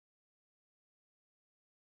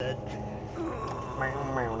You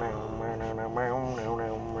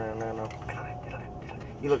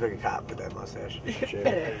look like a cop with that mustache.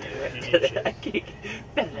 Ready?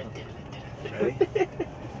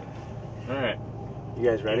 Alright. You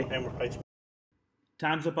guys ready?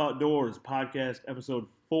 Time's Up Outdoors, podcast episode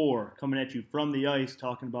 4, coming at you from the ice,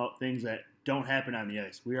 talking about things that don't happen on the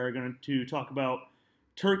ice. We are going to talk about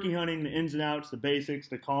turkey hunting, the ins and outs, the basics,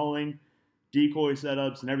 the calling, decoy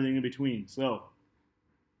setups, and everything in between. So,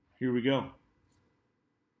 here we go.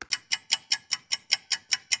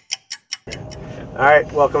 All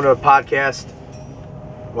right, welcome to a podcast.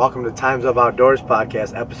 Welcome to Time's Up Outdoors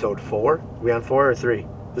podcast, episode 4. We on 4 or 3?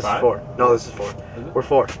 This is 4. No, this is 4. We're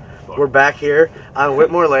 4. We're back here on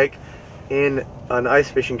Whitmore Lake in an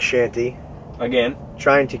ice fishing shanty. Again.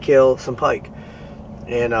 Trying to kill some pike.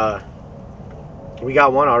 And we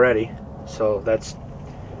got one already, so that's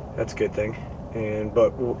a good thing.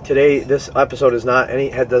 But today, this episode does not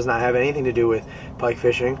have anything to do with pike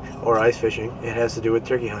fishing or ice fishing. It has to do with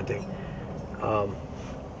turkey hunting.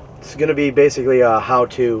 It's going to be basically a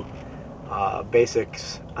how-to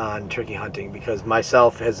basics on turkey hunting, because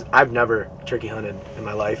I've never turkey hunted in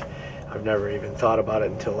my life. I've never even thought about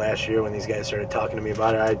it until last year when these guys started talking to me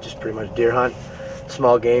about it. I just pretty much deer hunt,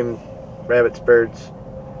 small game, rabbits, birds,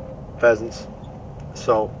 pheasants.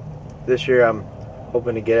 So this year I'm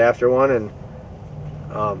hoping to get after one, and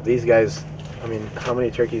these guys, I mean, how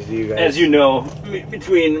many turkeys do you guys? As you know,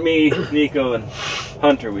 between me, Nico, and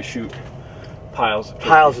Hunter, we shoot piles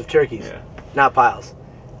of turkeys. Yeah. Not piles.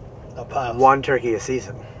 Not piles. One turkey a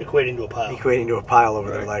season. Equating to a pile. Equating to a pile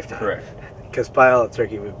over their lifetime. Correct. Because pile of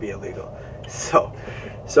turkey would be illegal. So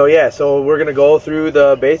we're going to go through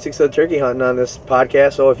the basics of turkey hunting on this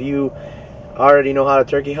podcast. So if you already know how to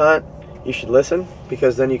turkey hunt, you should listen,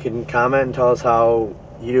 because then you can comment and tell us how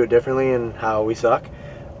you do it differently and how we suck.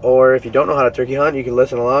 Or if you don't know how to turkey hunt, you can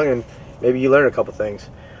listen along and maybe you learn a couple things.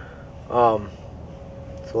 So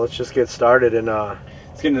let's just get started. And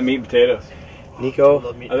let's get into the meat and potatoes.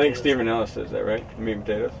 Nico, I think Stephen Ellis says that, right? Meat and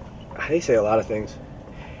potatoes. They say a lot of things.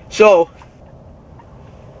 So, all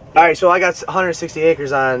right. So I got 160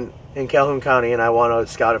 acres in Calhoun County, and I want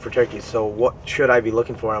to scout it for turkeys. So what should I be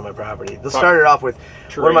looking for on my property? Let's start it off with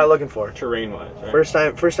terrain, what am I looking for? Terrain-wise,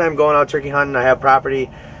 right? First time going out turkey hunting. I have property.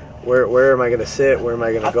 Where am I going to sit? Where am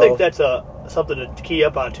I going to go? I think that's something to key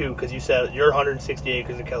up on too, because you said you're 160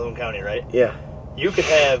 acres in Calhoun County, right? Yeah. You could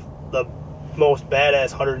have the most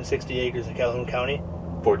badass 160 acres in Calhoun County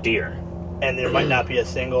for deer, and there might not be a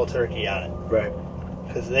single turkey on it. Right.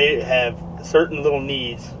 Because they have certain little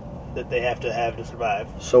needs that they have to survive.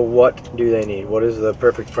 So what do they need? What is the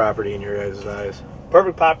perfect property in your guys' eyes?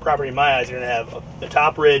 Perfect property in my eyes, you're going to have the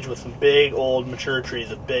top ridge with some big old mature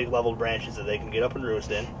trees with big leveled branches that they can get up and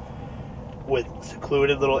roost in, with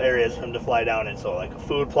secluded little areas for them to fly down in. So like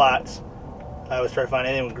food plots. I always try to find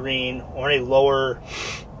anything with green or any lower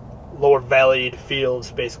valleyed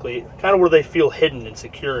fields, basically, kind of where they feel hidden and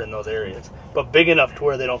secure in those areas, but big enough to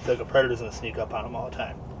where they don't feel like a predator's going to sneak up on them all the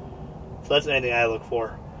time. So that's anything I look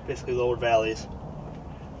for, basically lower valleys.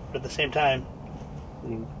 But at the same time,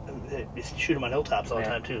 you shoot them on hilltops all the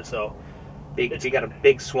time too. So if you got a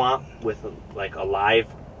big swamp with like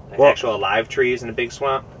actual alive trees in a big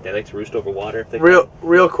swamp, they like to roost over water. If they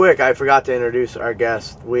real quick, I forgot to introduce our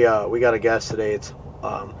guest. We got a guest today. It's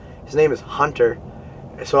his name is Hunter.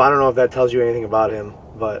 So I don't know if that tells you anything about him,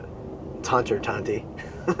 but it's Hunter Tonti.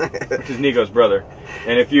 Which is Nico's brother.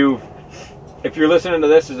 And if you're listening to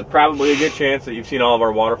this, there's probably a good chance that you've seen all of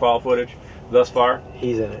our waterfowl footage thus far.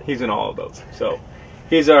 He's in it. He's in all of those. So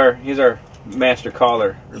he's our master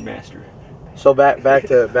caller or master. So back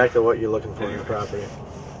to what you're looking for in your property.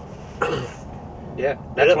 Yeah,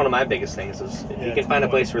 that's one of my biggest things. Is if you can find a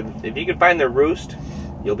place if you can find their roost,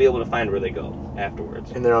 you'll be able to find where they go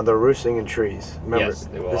afterwards. And they're roosting in trees. Remember, yes,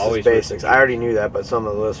 they will this always is basics. I already knew that, but some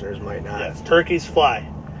of the listeners might not. Yes, turkeys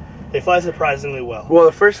fly. They fly surprisingly well. Well,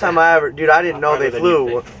 the first time I didn't know they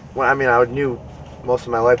flew. I knew most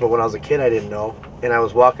of my life, but when I was a kid, I didn't know. And I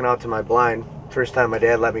was walking out to my blind. First time my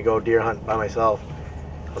dad let me go deer hunt by myself.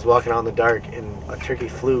 I was walking out in the dark, and a turkey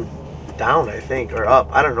flew down, I think, or up.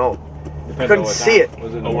 I don't know. I couldn't see it.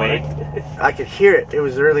 Was it in the morning? I could hear it. It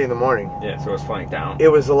was early in the morning. Yeah, so it was flying down. It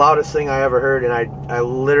was the loudest thing I ever heard, and I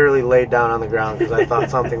literally laid down on the ground because I thought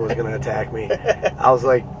something was going to attack me. I was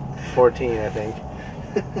like 14, I think.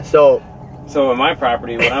 So on my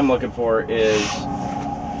property, what I'm looking for is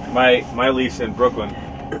my lease in Brooklyn.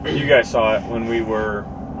 You guys saw it when we were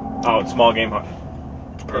out small game hunting.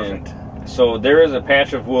 Perfect. And so there is a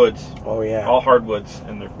patch of woods. Oh yeah. All hardwoods,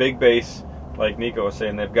 and they're big base, like Nico was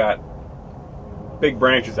saying. They've got big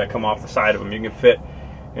branches that come off the side of them. You can fit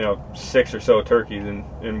 6 or so turkeys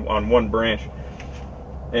in on one branch.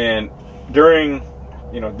 And during,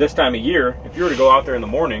 this time of year, if you were to go out there in the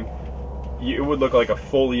morning, it would look like a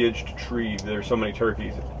foliaged tree. There's so many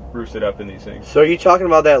turkeys roosted up in these things. So are you talking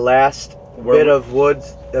about that last bit of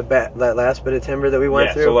woods, that last bit of timber that we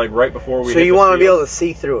went through? So like right before we. So you want to be able to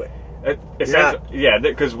see through it. Yeah,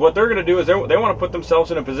 because what they're going to do is they want to put themselves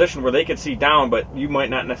in a position where they can see down, but you might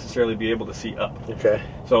not necessarily be able to see up. Okay.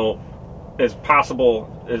 So, as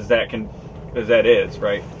possible as that is,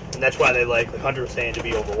 right? And that's why they like Hunter was saying to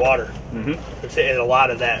be over water. Mm-hmm. And a lot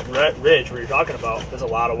of that ridge where you're talking about, there's a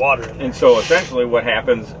lot of water in there. And so essentially, what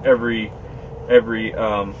happens every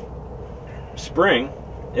spring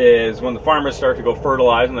is when the farmers start to go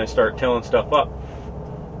fertilize and they start tilling stuff up,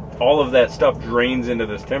 all of that stuff drains into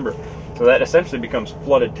this timber. So that essentially becomes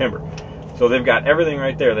flooded timber. So they've got everything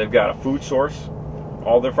right there. They've got a food source,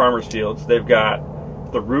 all their farmers' fields. They've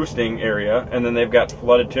got the roosting area, and then they've got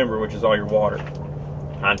flooded timber, which is all your water.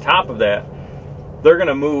 On top of that, they're going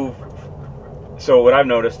to move. So what I've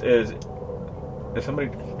noticed is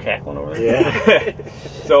somebody cackling over there? Yeah.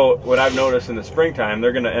 So what I've noticed in the springtime,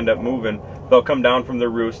 they're going to end up moving. They'll come down from their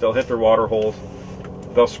roost. They'll hit their water holes.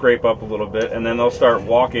 They'll scrape up a little bit, and then they'll start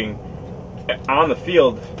walking on the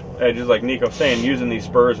field edges, like Nico's saying, using these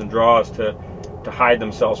spurs and draws to hide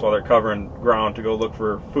themselves while they're covering ground to go look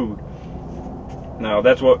for food. Now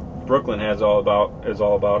that's what Brooklyn is all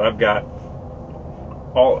about. I've got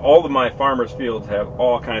all of my farmers' fields have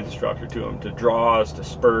all kinds of structure to them, to draws, to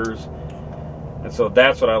spurs, and so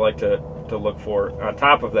that's what I like to look for. On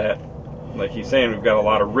top of that, like he's saying, we've got a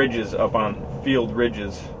lot of ridges up on field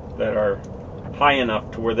ridges that are high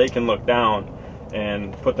enough to where they can look down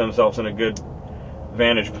and put themselves in a good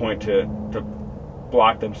vantage point to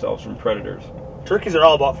block themselves from predators. Turkeys are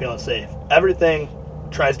all about feeling safe. Everything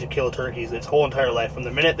tries to kill turkeys its whole entire life. From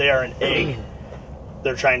the minute they are an egg,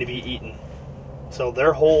 they're trying to be eaten. So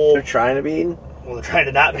They're trying to be eaten? Well, they're trying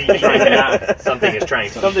to not be eaten. Something is trying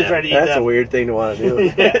to eat Something's trying to eat That's them. a weird thing to want to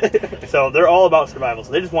do. Yeah. So they're all about survival.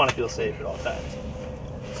 So they just want to feel safe at all times.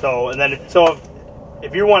 So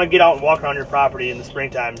if you want to get out and walk around your property in the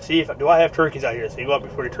springtime and see do I have turkeys out here? So you go out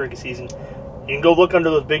before your turkey season. You can go look under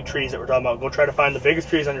those big trees that we're talking about. Go try to find the biggest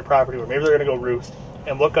trees on your property where maybe they're going to go roost,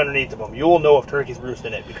 and look underneath of them. You will know if turkeys roost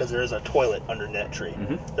in it because there is a toilet under that tree.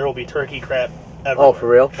 Mm-hmm. There will be turkey crap everywhere. Oh, for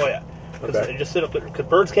real? Oh, yeah. Because Okay. they just sit up there. Because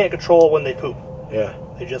birds can't control when they poop. Yeah.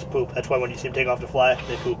 They just poop. That's why when you see them take off to fly,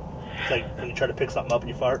 they poop. It's like when you try to pick something up and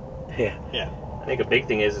you fart. Yeah. Yeah. I think a big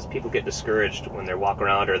thing is people get discouraged when they're walking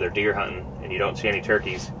around or they're deer hunting and you don't see any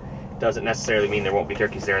turkeys. Doesn't necessarily mean there won't be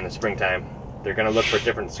turkeys there in the springtime. They're going to look for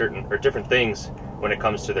different things when it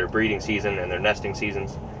comes to their breeding season and their nesting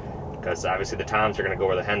seasons. Because obviously the toms are going to go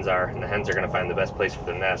where the hens are, and the hens are going to find the best place for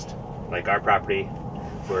their nest. Like our property,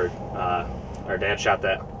 where our dad shot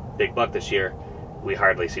that big buck this year, we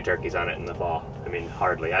hardly see turkeys on it in the fall. I mean,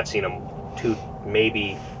 hardly. I've seen them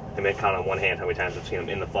maybe I may count on one hand how many times I've seen them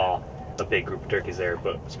in the fall, a big group of turkeys there.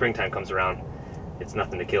 But springtime comes around, it's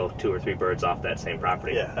nothing to kill 2 or 3 birds off that same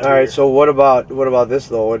property. Yeah. All right, so what about this,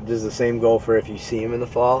 though? What does the same go for if you see them in the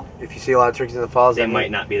fall? If you see a lot of turkeys in the fall, They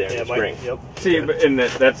might not be there in the spring. Yep. See, and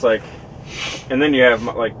that's like, and then you have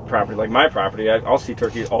like property, like my property. I'll see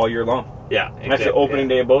turkeys all year long. Yeah, And that's the opening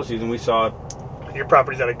day of bow season. We saw Your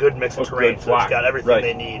property's got a good mix of A terrain, good so it's flock. got everything Right.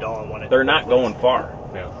 they need all in one. they're not going far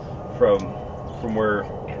Yeah. from where.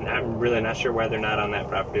 And I'm really not sure why they're not on that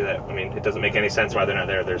property. It doesn't make any sense why they're not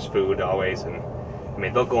there. There's food always, and I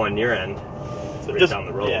mean they'll go on your end, So right just down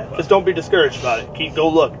the road. Yeah, but- just don't be discouraged about it. Go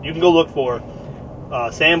look. You can go look for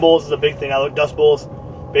sand bowls is a big thing. I look dust bowls.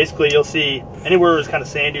 Basically, you'll see anywhere there's kind of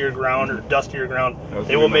sandier ground or dustier ground, That was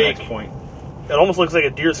they gonna will be my make. next point. It almost looks like a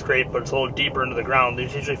deer scrape, but it's a little deeper into the ground.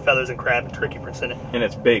 There's usually feathers and crab and turkey prints in it. And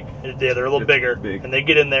it's big. They're a little It's bigger, big. and they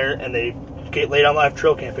get in there and they lay down live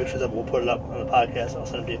trail cam pictures of it. We'll put it up on the podcast. I'll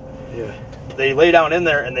send them to you. Yeah. They lay down in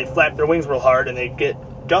there and they flap their wings real hard and they get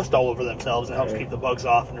dust all over themselves and it helps Right. keep the bugs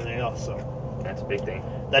off and everything else. So That's a big thing.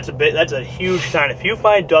 that's a huge sign. If you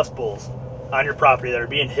find dust bowls on your property that are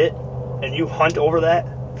being hit and you hunt over that,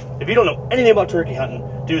 if you don't know anything about turkey hunting,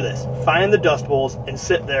 do this. Find the dust bowls and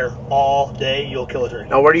sit there all day. You'll kill a turkey.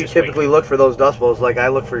 Now, where do you Just typically look for those dust bowls? Like, I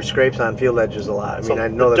look for scrapes on field edges a lot. I mean, So I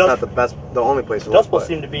know the that's dust- not the only place to look. Dust bowls but-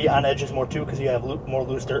 seem to be on edges more too because you have more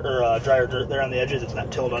loose dirt or drier dirt there on the edges. It's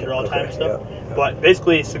not tilled under all the time and stuff. yeah. But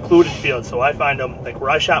basically secluded fields. So I find them like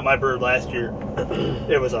where I shot my bird last year.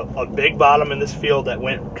 There was a big bottom in this field that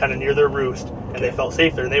went kind of near their roost, and they felt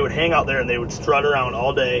safe there. And they would hang out there and they would strut around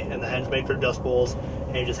all day. And the hens make their dust bowls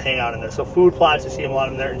and you just hang out in there. So food plots, you see them a lot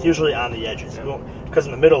in there. It's usually on the edges because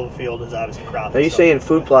in the middle of the field is obviously crop. Now, you saying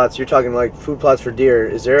food plots? You're talking like food plots for deer.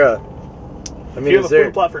 Is there I If mean, you have is a there?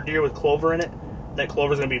 food plot for deer with clover in it, that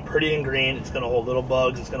clover is going to be pretty and green. It's going to hold little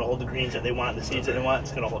bugs. It's going to hold the greens that they want, the seeds that they want.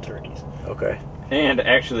 It's going to hold turkeys. Okay. And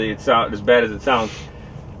actually, it's not as bad as it sounds.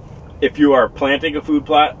 If you are planting a food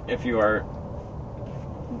plot, if you are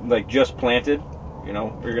like just planted, you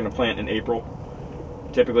know, you're going to plant in April.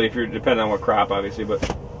 Typically, if you're depending on what crop, obviously, but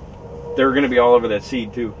they're going to be all over that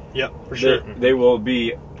seed too. Yep, for sure. They will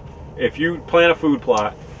be. If you plant a food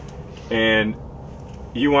plot and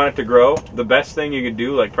you want it to grow, the best thing you could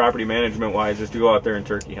do, like property management wise, is to go out there and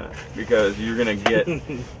turkey hunt, because you're gonna get,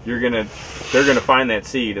 they're gonna find that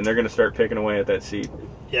seed and they're gonna start picking away at that seed.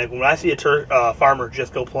 Yeah, when I see a farmer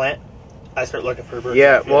just go plant, I start looking for birds.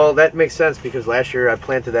 Yeah, well, that makes sense because last year I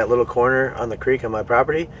planted that little corner on the creek on my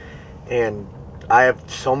property, and I have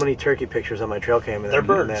so many turkey pictures on my trail cam. And They're I'm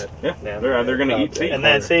doing birds. that. Yeah, they're gonna eat seed. And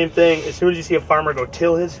then same thing, as soon as you see a farmer go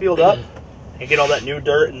till his field up and get all that new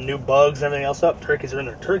dirt and new bugs and everything else up, turkeys are in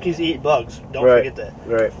there. Turkeys eat bugs. Don't Right. forget that.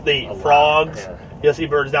 Right. They eat A lot, frogs. yeah. You'll see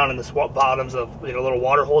birds down in the swamp bottoms of little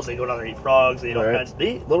water holes. They go down there and eat frogs. They eat all Right. kinds.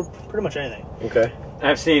 They eat pretty much anything. Okay.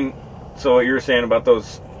 I've seen. So what you were saying about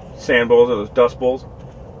those sand bowls or those dust bowls?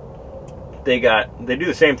 They do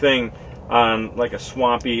the same thing on like a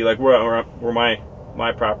swampy, like where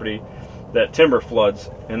my property, that timber floods,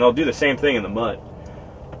 and they'll do the same thing in the mud.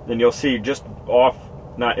 Then you'll see just off,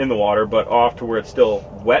 not in the water, but off to where it's still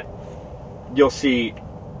wet. You'll see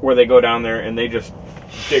where they go down there and they just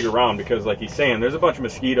dig around, because like he's saying, there's a bunch of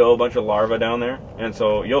mosquito, a bunch of larvae down there, and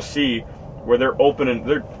so you'll see where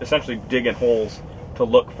they're essentially digging holes to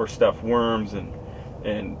look for stuff, worms and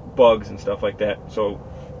bugs and stuff like that. So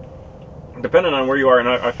depending on where you are, and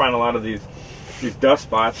I find a lot of these dust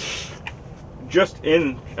spots just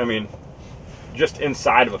inside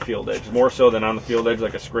of a field edge, more so than on the field edge.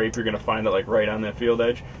 Like a scrape, you're going to find it like right on that field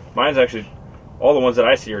edge. Mine's actually, all the ones that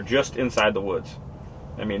I see are just inside the woods.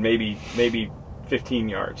 I mean, maybe 15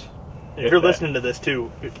 yards. If you're listening to this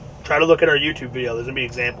too, try to look at our YouTube video. There's gonna be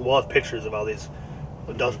example. We'll have pictures of all these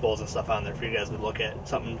dust bowls and stuff on there for you guys to look at.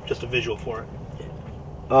 Something, just a visual for it.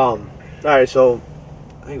 All right. So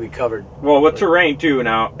I think we covered. Well, with terrain too.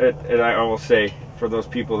 Now, and I will say, for those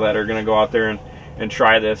people that are going to go out there and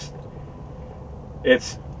try this,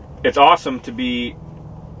 it's awesome to be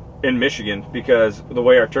in Michigan, because the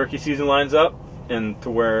way our turkey season lines up, and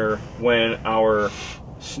to where when our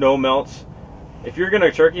snow melts, if you're going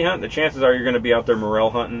to turkey hunt, the chances are you're going to be out there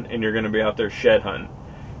morel hunting, and you're going to be out there shed hunting,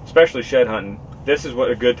 especially shed hunting. This is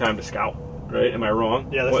a good time to scout, right? Am I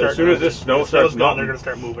wrong? Yeah. Well, as soon as this snow starts gone, melting, they're gonna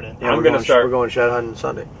start moving in. Yeah, I'm we're going shed hunting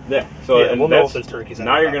Sunday. yeah. So Yeah, and we'll know that's- if there's turkeys on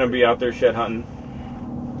now the you're going to be out there shed hunting,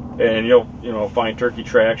 and you'll find turkey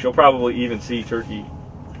tracks. You'll probably even see turkey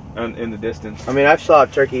in the distance. I mean, I've saw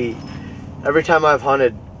turkey every time I've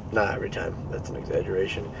hunted. Not every time. That's an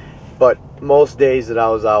exaggeration. But most days that I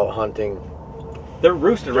was out hunting, They're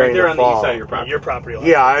roosted During right there the on the east fall. side of your property. Your property. will have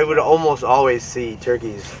yeah, I turkeys would on it. almost always see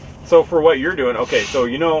turkeys. So for what you're doing, okay, so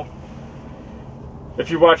if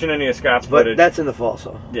you're watching any of Scott's But footage, that's in the fall,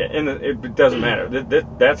 so. yeah, it doesn't matter.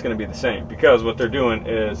 That's going to be the same, because what they're doing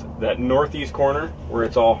is that northeast corner where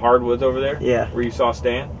it's all hardwoods over there, Yeah. where you saw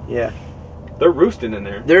Stan, Yeah. they're roosting in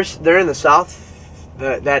there. They're in the south.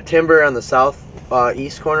 That timber on the south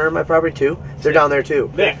east corner of my property too. They're down there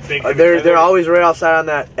too. Yeah. Big They're always right outside on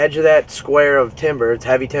that edge of that square of timber. It's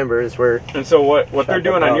heavy timber. Is where. And so what Shut they're the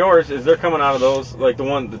doing on fuck. yours is they're coming out of those, like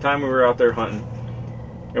the time we were out there hunting,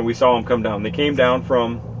 and we saw them come down. They came down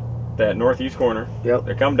from that northeast corner. Yep.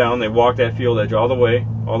 They come down. They walk that field edge all the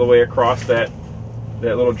way across that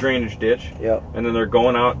little drainage ditch, Yep. and then they're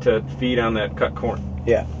going out to feed on that cut corn.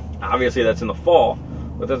 Yeah. Obviously, that's in the fall,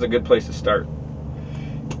 but that's a good place to start.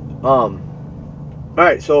 All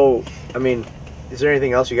right. So, I mean, is there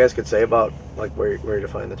anything else you guys could say about like where to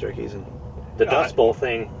find the turkeys and? The Dust Bowl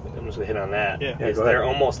thing, I'm just going to hit on that. Yeah. Is go ahead. they're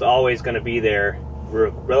almost always going to be there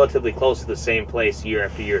relatively close to the same place year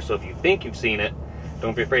after year. So if you think you've seen it,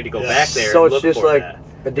 don't be afraid to go Yeah. back there So and it's look just for like that.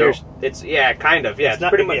 a deer. No, it's, yeah, kind of. Yeah, it's not,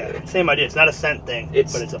 pretty much. yeah, same idea. It's not a scent thing,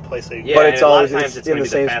 It's- but it's a place that Yeah, But and it's a lot always of times it's gonna in the be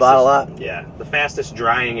same fastest, spot a lot. Yeah, the fastest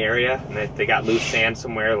drying area, and they got loose sand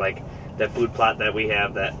somewhere, like that food plot that we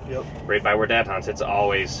have that Yep. right by where Dad hunts. It's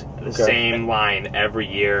always the Okay. same line every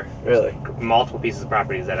year. Really? Multiple pieces of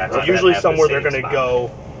properties that have So that usually have the somewhere they're same going to spot.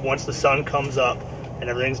 go once the sun comes up and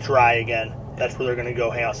everything's dry again. That's where they're going to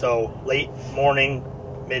go hang out. So late morning,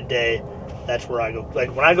 midday, that's where I go.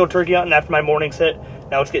 Like when I go turkey hunting after my morning sit,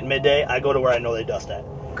 now it's getting midday, I go to where I know they dust at.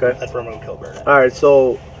 Okay. That's where I'm going to kill bird at. All right.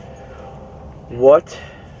 So, what?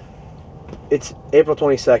 It's April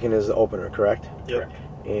 22nd is the opener, correct? Yep.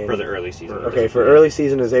 And, for the early season. Okay, for early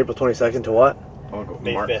season is April 22nd to what? I'll go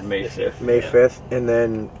May 5th. May 5th. May Yeah. 5th, and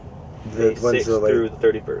then When's 6th the late? through the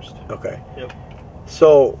 31st. Okay. Yep.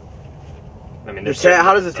 So, I mean,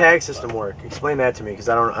 how does the tag system work? Explain that to me, because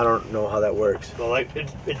I don't know how that works. So like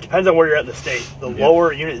it depends on where you're at in the state. The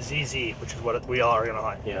lower unit ZZ, which is what we all are going to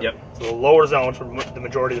hunt. Yeah. Yep. So the lower zones for the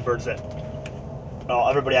majority of the birds in.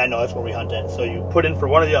 Everybody I know, that's where we hunt at. So you put in for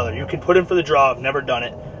one or the other. You can put in for the draw. I've never done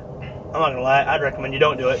it. I'm not gonna lie. I'd recommend you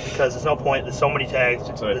don't do it because there's no point. There's so many tags.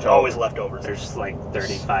 There's always leftovers. There's like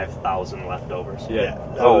 35,000 leftovers. Yeah.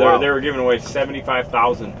 Oh, wow. They were giving away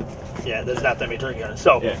 75,000. Yeah, there's not that many turkey hunters.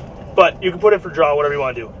 So, Yeah. but you can put in for draw, whatever you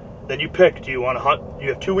want to do. Then you pick. Do you want to hunt? You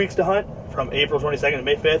have 2 weeks to hunt from April 22nd to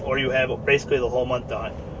May 5th, or you have basically the whole month to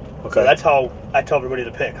hunt. Okay. So that's how I tell everybody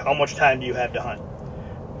to pick. How much time do you have to hunt?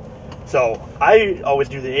 So I always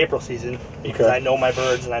do the April season because Okay. I know my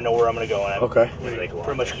birds and I know where I'm going to go. And I'm Okay. pretty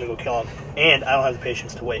much going to go kill them. And I don't have the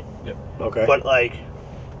patience to wait. Okay. But like,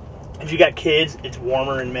 if you got kids, it's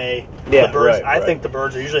warmer in May. Yeah, the birds, right, I right. think the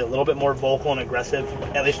birds are usually a little bit more vocal and aggressive,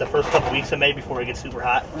 at least the first couple weeks of May before it gets super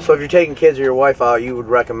hot. So if you're taking kids or your wife out, you would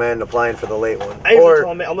recommend applying for the late one, I usually or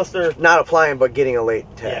tell them, unless they're not applying but getting a late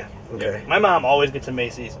tag. Yeah. Okay. My mom always gets a May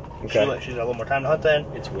season. Okay. She's got a little more time to hunt then.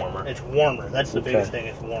 It's warmer. It's warmer. That's the Okay. biggest thing.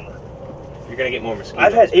 It's warmer. You're gonna get more mosquitoes.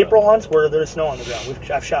 I've had but- April hunts where there's snow on the ground.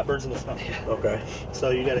 I've shot birds in the snow. Okay. So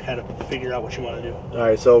you got to kind of figure out what you want to do. All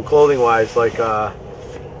right. So clothing wise, like,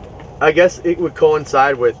 I guess it would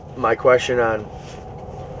coincide with my question on.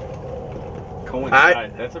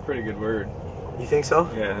 Coincide. That's a pretty good word. You think so?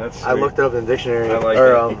 Yeah, that's. I looked it up in the dictionary. I like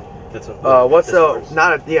or it. That's a, what's the thesaurus.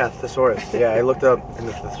 not a thesaurus? Yeah, I looked up in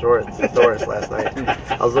the thesaurus last night.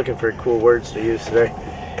 I was looking for cool words to use today.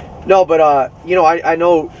 No, but I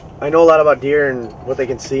know a lot about deer and what they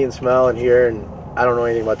can see and smell and hear, and I don't know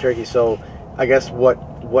anything about turkey. So I guess what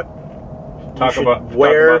Talk should about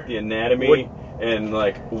the anatomy would- and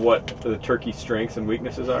like what the turkey's strengths and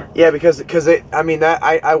weaknesses are. Yeah, because we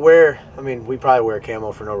probably wear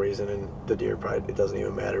camo for no reason, and the deer probably it doesn't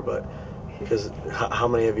even matter. But because how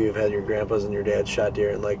many of you have had your grandpas and your dads shot deer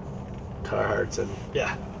in like Carhartts and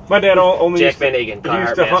Yeah. My dad only Jack used to, Van Hagen, he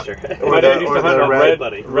used Carhartt to hunt. master. Or My the- dad used or to the hunt a red-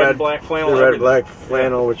 red and black flannel. the red everything. black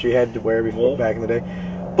flannel, which you had to wear before Wool. back in the day.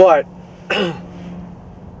 But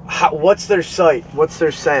what's their sight? What's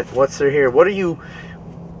their scent? What's their hear? What are you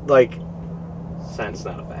like? Scent's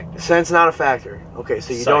not a factor. Scent's not a factor. Okay,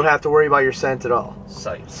 so you Sight. don't have to worry about your scent at all.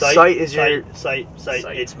 Sight. Sight is your- sight. Sight.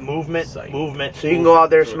 It's movement. Sight. Movement. So you can go out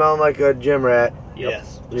there smelling like a gym rat. Yep.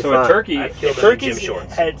 Yes. You're So fine. a turkey, I feel If them in turkeys gym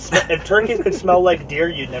shorts. if turkeys could smell like deer,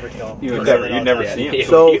 you'd never kill them. You'd I'll never- say that you'd all never the time. see 'em.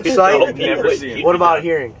 So, You sight- don't never know. see 'em. What about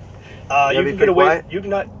hearing? You Gotta be can pretty get away. quiet?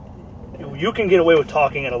 You can get away with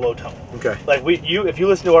talking in a low tone. Okay. Like if you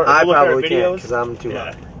listen to our, I look at our probably can't videos, because I'm too yeah,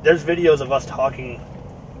 loud. there's videos of us talking.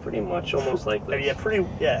 Pretty much almost like this.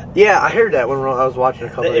 Yeah. Yeah, I heard that when I was watching a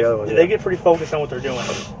couple of the other ones. They yeah. get pretty focused on what they're doing.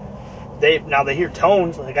 They hear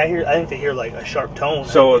tones. Like I think they hear like a sharp tone.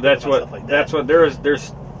 So and they that's pick up on what stuff like that's that. what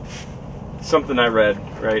there's something I read,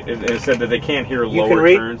 right? It said that they can't hear You lower can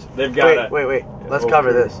read? turns. They've got Wait. Let's Oh, cover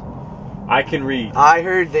sure. this. I can read. I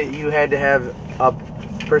heard that you had to have a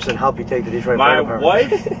person help you take the Detroit My Fire Department.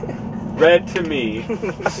 wife read to me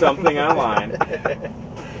something online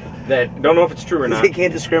that don't know if it's true or not, They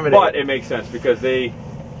can't discriminate. but it makes sense because they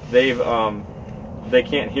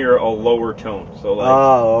can't hear a lower tone, so like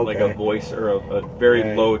Oh, okay. like a voice or a very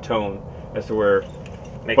Right. low tone as to where,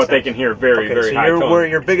 Makes but they sense. can hear very Okay, very so high your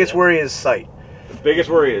tone. biggest worry is sight. The biggest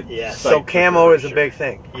worry is Yeah. sight, So for camo sure. is a big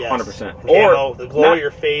thing. Yes. 100%. Camo, the glow not- of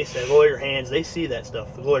your face, the glow of your hands, they see that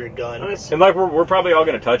stuff. The glow of your gun. Nice. And like we're probably all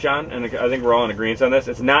going to touch on, and I think we're all in agreement on this.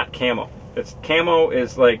 It's not camo. It's camo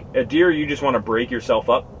is like a deer. You just want to break yourself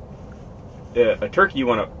up. A turkey, you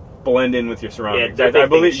want to blend in with your surroundings. Yeah, I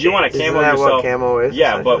believe things you want to Isn't camo that yourself. what camo is?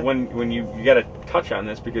 Yeah, but essentially? when you got to touch on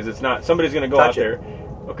this because it's not somebody's going to go Touch out it. there,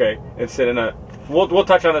 okay, and sit in a. We'll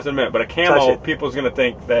touch on this in a minute, but a Touch camo, it. people's going to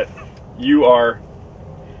think that you are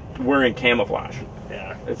wearing camouflage.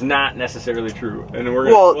 Yeah. It's not necessarily true, and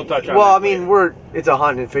we'll touch on. well, that I mean, later. it's a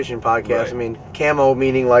hunting and fishing podcast. Right. I mean, camo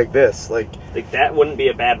meaning like this, like Like that wouldn't be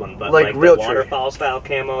a bad one, but Like like, real the tree. waterfowl style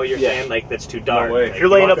camo you're Yeah. saying, like that's too dark. way. Like, If you're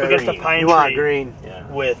laying up Okay. against a green. pine you want tree green. Yeah.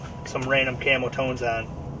 with some random camo tones on,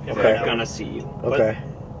 They're Okay. yeah, gonna see you. Okay.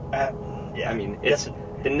 yeah. I mean, it's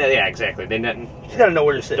yeah, exactly. They not, You gotta know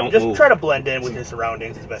where you're sitting. Don't Just move. try to blend in with your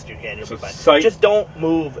surroundings as best you can. You'll So be fine. sight- Just don't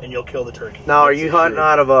move, and you'll kill the turkey. Now, are That's you the hunting truth.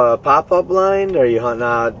 out of a pop-up blind? Or are you hunting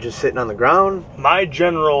out just sitting on the ground? My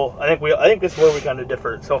general, I think this is where we kind of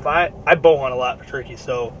differ. So if I bow hunt a lot for turkeys.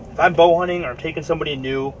 So if I'm bow hunting or I'm taking somebody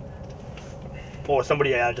new, or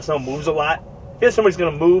somebody I just know moves a lot, if somebody's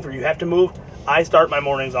gonna move or you have to move, I start my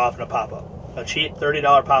mornings off in a pop-up, a cheap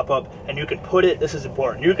 $30 pop-up, and you can put it. This is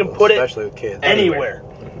important. You can put it Especially with kids. anywhere.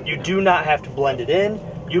 You do not have to blend it in.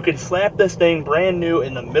 You can slap this thing brand new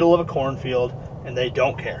in the middle of a cornfield, and they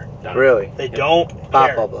don't care. Done. Really? They don't care.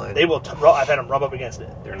 Pop-up blind. They will. I've had them rub up against it.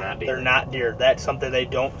 They're not deer. They're not deer. That's something they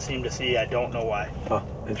don't seem to see. I don't know why. Oh,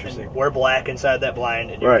 interesting. And we're black inside that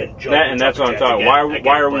blind, and you Right. can jump. And that's what I'm talking. Again, Why are we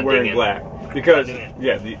blending wearing in. black? Because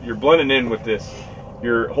Blending you're blending in with this.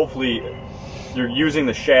 You're using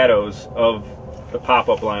the shadows of the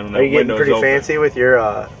pop-up line when Are you that getting window's pretty open. fancy with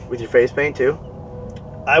your face paint too?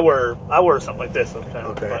 I wear something like this sometimes,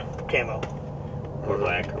 Okay. but camo. Or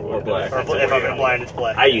black. Or black. Or That's if a I'm way in blind, it's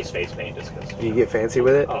black. I use face paint just because. Do you get fancy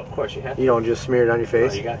with it? Oh, of course you have to. You don't just smear it on your Oh,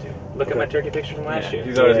 face? you got to. Look Okay. at my turkey picture from last year.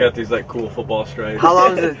 He's always Yeah. got these like cool football stripes. How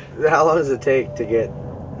long does it take to get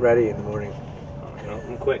ready in the morning? You know,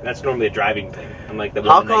 I'm quick. That's normally a driving thing. I'm like the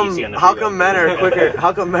How woman that you see on come the how freeway. come men are quicker?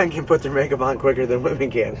 How come men can put their makeup on quicker than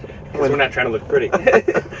women can? Because we're not trying to look pretty.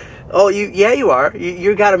 Oh, you are.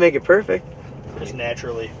 You got to make it perfect. It's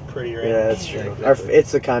naturally prettier. Yeah, that's true.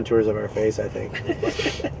 It's the contours of our face, I think.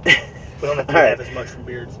 We don't have to All right. have as much from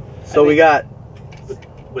beards. So we got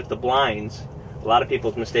With the blinds, a lot of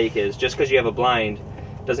people's mistake is just because you have a blind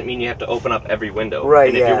doesn't mean you have to open up every window. Right,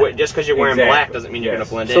 And if yeah. you're just because you're wearing Exactly. black doesn't mean you're Yes.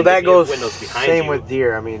 going to blend so in. that If you have goes windows behind same you, with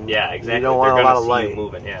deer. I mean, Yeah, exactly. You don't want They're a lot gonna of see light. you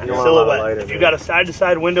moving. Yeah. You don't want a lot of light Silhouette. in If you there. got a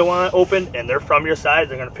side-to-side window open and they're from your side,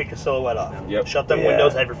 they're gonna pick your silhouette off. Yep. Shut them Yeah.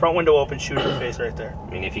 windows. Have your front window open. Shoot in your face right there.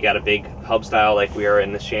 I mean, if you got a big hub style like we are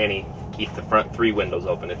in this shanty, keep the front 3 windows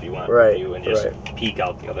open if you want. Right, You and just right. peek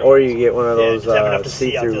out the other Or ones. you get one of Yeah, those just have enough to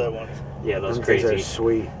see out the see-through. other ones. Yeah, those Those things are crazy.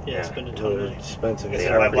 sweet. Yeah, Yeah. spend a ton of They're money. expensive. Guess They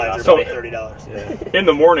my are pretty blinds are awesome. about $30. Yeah. In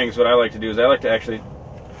the mornings, what I like to do is I like to actually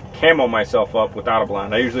camo myself up without a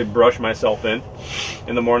blind. I usually brush myself in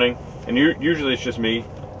the morning, and usually it's just me.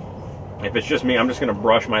 If it's just me, I'm just going to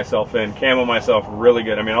brush myself in, camo myself really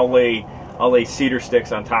good. I mean, I'll lay cedar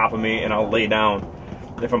sticks on top of me, and I'll lay down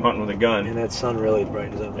if I'm hunting with a gun. And that sun really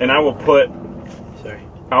brightens up. And I will put Sorry.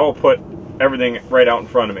 everything right out in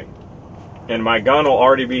front of me. And my gun will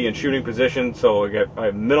already be in shooting position, so I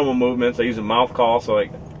have minimal movements. I use a mouth call, so I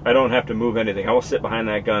don't have to move anything. I will sit behind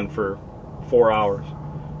that gun for 4 hours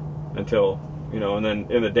until, and then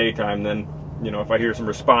in the daytime, then, if I hear some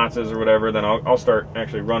responses or whatever, then I'll start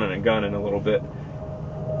actually running and gunning a little bit.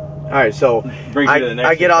 All right, so Brings you to the next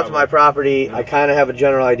I get thing, out to my property. I kind of have a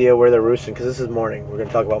general idea where they're roosting because this is morning. We're going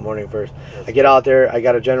to talk about morning first. I get out there. I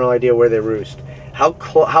got a general idea where they roost. How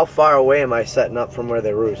far away am I setting up from where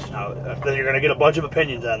they roost? Now, then you're gonna get a bunch of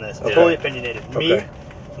opinions on this. Okay. Fully opinionated. Me, Okay.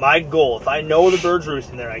 my goal, if I know the bird's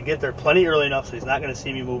roosting there, I get there plenty early enough so he's not gonna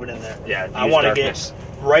see me moving in there. Yeah, I use want to darkness.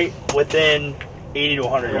 get right within 80 to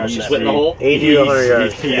 100 yards. You of that split in the bird. hole? 80 to 100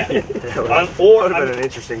 yards. Yeah. That Or would have I'm- been an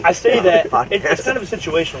interesting I say that podcast. it's kind of a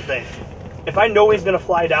situational thing. If I know he's going to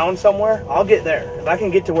fly down somewhere, I'll get there. If I can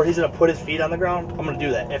get to where he's going to put his feet on the ground, I'm going to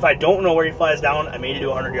do that. If I don't know where he flies down, I'm 80 to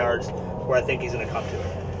 100 yards where I think he's going to come to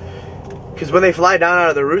it. Because when they fly down out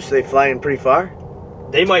of the roost, they fly in pretty far.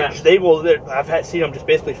 They might, they will, seen them just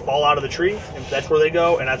basically fall out of the tree, and that's where they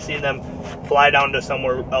go, and I've seen them fly down to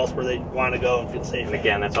somewhere else where they want to go and feel safe. And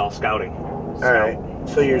again, that's all scouting. All right.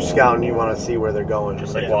 So you're scouting. You want to see where they're going.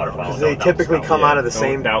 Just like Yeah. waterfowl. Because they don't doubt typically scout. come out of the Don't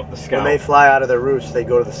same. doubt the scout. When they fly out of their roost, they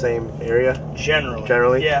go to the same area.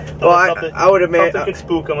 Generally. Yeah. Well, I would imagine. imagine. Something could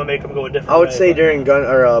spook them and make them go a different I would way, say but- during gun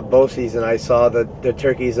or bow season, I saw the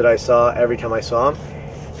turkeys that I saw every time I saw them.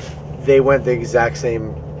 They went the exact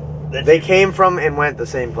same. That's They came from and went the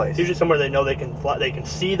same place. usually somewhere they know they can fly, they can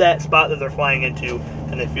see that spot that they're flying into,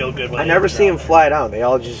 and they feel good when I they never hit the see them ground. fly down. They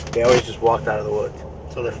always just walked out of the woods.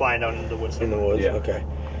 So they're flying down into the woods. In the woods. Yeah. Okay.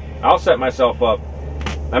 I'll set myself up.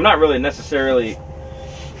 I'm not really necessarily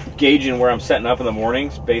gauging where I'm setting up in the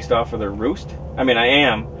mornings based off of their roost. I mean, I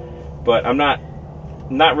am, but I'm not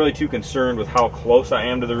really too concerned with how close I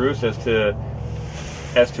am to the roost as to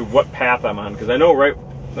what path I'm on, because I know, right,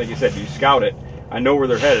 like you said, you scout it. I know where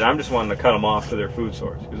they're headed. I'm just wanting to cut them off to their food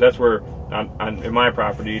source, because that's where in my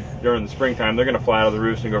property during the springtime they're going to fly out of the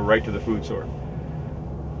roost and go right to the food source.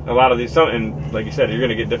 A lot of these, and like you said, you're going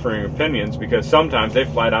to get differing opinions, because sometimes they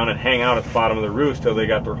fly down and hang out at the bottom of the roost till they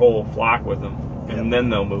got their whole flock with them, and then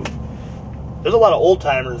they'll move. There's a lot of old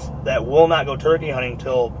timers that will not go turkey hunting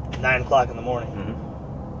till 9 o'clock in the morning.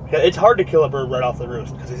 Mm-hmm. It's hard to kill a bird right off the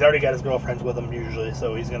roost because he's already got his girlfriends with him usually,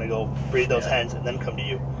 so he's going to go breed those hens and then come to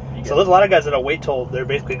you. So there's a lot of guys that'll wait till they're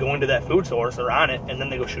basically going to that food source or on it, and then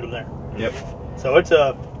they go shoot them there. Yep. So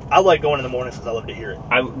I like going in the mornings because I love to hear it.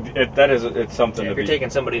 It's something Yeah, to if you're be. taking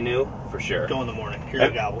somebody new, for sure. Go in the morning, hear the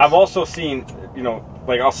And gobbles. I've also seen,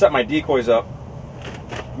 like I'll set my decoys up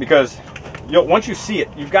because once you see it,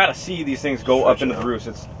 you've got to see these things go up into the roost.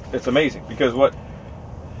 It's amazing because what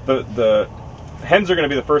the hens are going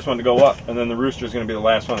to be the first one to go up, and then the rooster is going to be the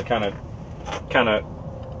last one to kind of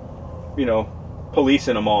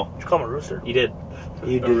policing them all. Did you call him a rooster? You did.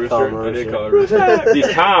 You A did call him a I did rooster. call it a rooster. These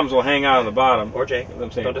toms will hang out on the bottom. Or Jake.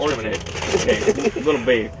 I'm saying, Don't discriminate. Okay, little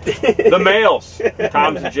babe. The males,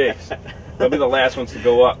 Toms and Jakes, they'll be the last ones to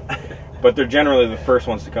go up, but they're generally the first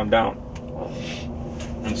ones to come down.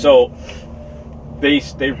 And so they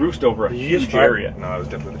roost over a Did you just huge fart? area. No, I was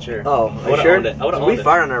definitely the chair. Oh, I are you would've sure? owned it. I would've We owned it.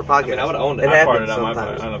 fart on our podcast. I mean, I would've owned it. It I happens farted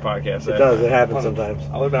sometimes. on the podcast. It does. It happens sometimes.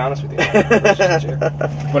 I would have been honest with you.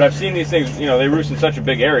 But I've seen these things. They roost in such a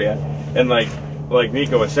big area, and like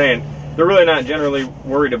Nico was saying, they're really not generally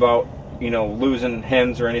worried about losing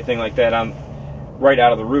hens or anything like that on right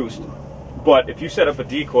out of the roost. But if you set up a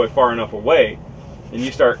decoy far enough away, and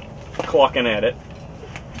you start clucking at it,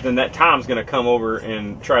 then that tom's going to come over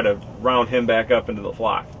and try to round him back up into the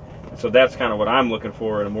flock. So that's kind of what I'm looking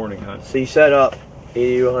for in a morning hunt. So you set up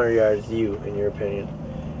 80 to 100 yards, in your opinion,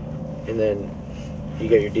 and then you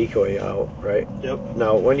get your decoy out, right? Yep.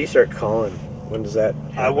 Now, when do you start calling? When does that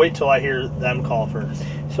happen? I wait till I hear them call first.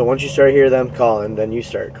 So once you start hearing them calling, then you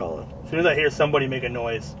start calling. As soon as I hear somebody make a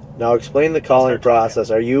noise, Now explain the calling Start talking.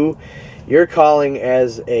 process. You're calling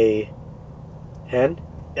as a hen?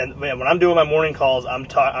 and man, when I'm doing my morning calls, I'm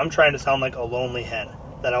trying to sound like a lonely hen.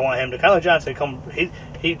 That I want him to kind of like John said, come.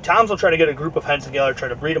 Toms will try to get a group of hens together, try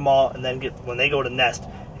to breed them all, and then when they go to nest,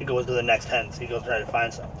 he goes to the next hens. He goes try to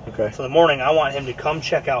find some. Okay. So in the morning, I want him to come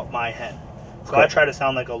check out my hen. So Okay. I try to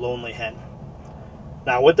sound like a lonely hen.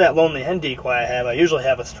 Now with that lonely hen decoy I usually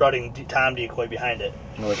have a strutting tom decoy behind it.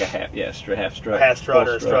 Like a half strut. Half strut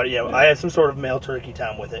full or strut. Yeah, I have some sort of male turkey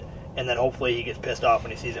tom with it, and then hopefully he gets pissed off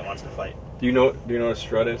when he sees it and wants to fight. Do you know what a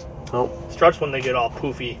strut is? Oh, Struts when they get all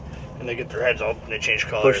poofy and they get their heads up and they change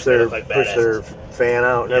colors. push they their look like push their badasses. fan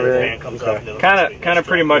out and Yeah, the everything. fan comes Okay. up. And they look sweet. Kind That's of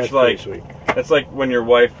pretty strut. much That's like pretty sweet. it's like when your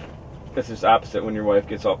wife. It's just opposite when your wife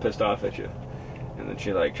gets all pissed off at you, and then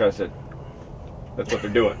she like tries to. That's what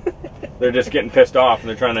they're doing. They're just getting pissed off and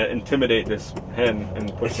they're trying to intimidate this hen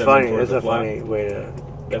and push It's them funny. towards It's the a flock. funny way to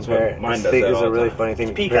That's compare what it. mine This does thing that is all a the really time. funny thing.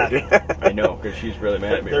 It's to compare to. I know because she's really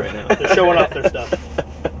mad at me right now. They're showing off their stuff.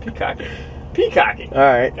 Peacocking. All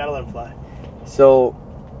right. Gotta let them fly. So,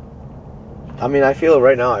 I mean, I feel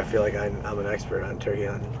like I'm an expert on turkey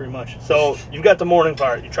hunting. Pretty much. So you've got the morning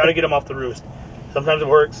part. You try to get them off the roost. Sometimes it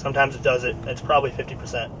works. Sometimes it doesn't. It's probably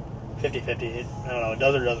 50%. 50-50. I don't know. It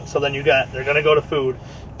does or doesn't. So then they're going to go to food.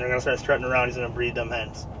 They're going to start strutting around. He's going to breed them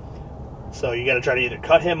hens. So you got to try to either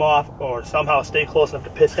cut him off or somehow stay close enough to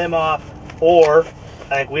piss him off. Or,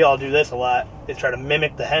 I think we all do this a lot, is try to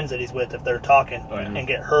mimic the hens that he's with if they're talking and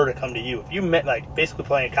get her to come to you. If you basically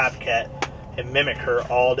playing a copycat and mimic her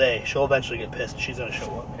all day, she'll eventually get pissed. She's going to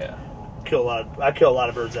show up. Yeah. I kill a lot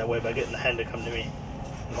of birds that way by getting the hen to come to me.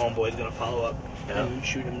 And homeboy's gonna follow up Yeah. and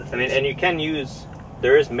shoot him in the face. I mean, and you can use.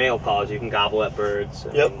 There is male calls. You can gobble at birds.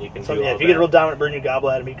 Yep. And you can So, do yeah, all if you get a that. real dominant bird and you gobble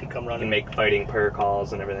at him, he could come You running. can make fighting purr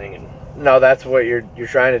calls and everything. And No, that's what you're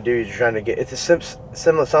trying to do. You're trying to get. It's a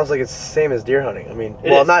similar. Sounds like it's the same as deer hunting. I mean, It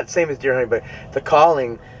well, is. not same as deer hunting, but the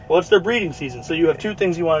calling. Well, it's their breeding season, so you have two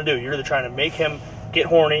things you want to do. You're either trying to make him get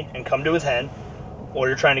horny and come to his hen, or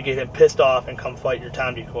you're trying to get him pissed off and come fight your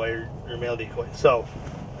tom decoy or your male decoy. So,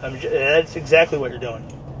 that's exactly what you're doing.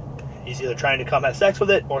 He's either trying to come have sex with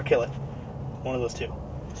it or kill it. One of those two.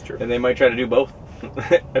 it's true. And they might try to do both.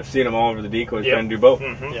 I've seen them all over the decoys Yep. trying to do both.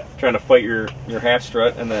 Mm-hmm. Yeah. Trying to fight your half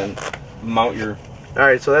strut and then mount your. All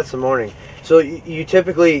right, so that's the morning. So you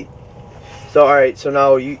typically. So all right, so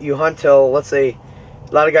now you hunt till, let's say,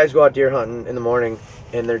 a lot of guys go out deer hunting in the morning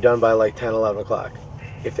and they're done by like 10, 11 o'clock,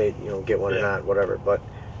 if they get one or Yeah. not, whatever. But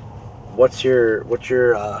what's your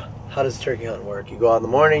how does turkey hunting work? You go out in the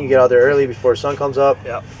morning, you get out there early before sun comes up.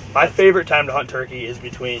 Yeah. My favorite time to hunt turkey is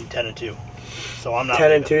between 10 and 2. So I'm not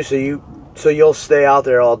 10 and 2, so you'll stay out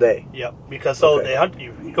there all day. Yep. Because Okay. they hunt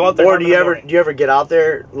you. You go out there. Or hunt do in you the ever morning. get out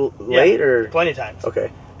there late Yeah, or plenty of times. okay?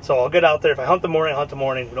 So I'll get out there. If I hunt the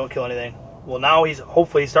morning, we don't kill anything. Well, now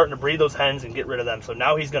hopefully he's starting to breed those hens and get rid of them. So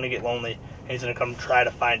now he's going to get lonely and he's going to come try to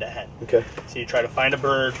find a hen. Okay. So you try to find a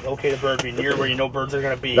bird, locate a bird, be near where you know birds are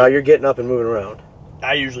going to be. Now you're getting up and moving around.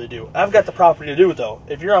 I usually do. I've got the property to do it though.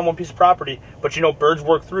 If you're on one piece of property, but you know birds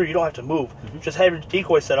work through, you don't have to move. Mm-hmm. Just have your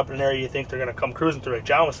decoy set up in an area you think they're going to come cruising through, like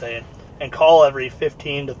John was saying, and call every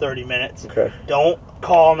 15 to 30 minutes. Okay. Don't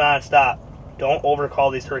call nonstop. Don't overcall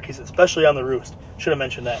these turkeys, especially on the roost. Should have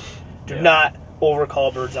mentioned that. Do not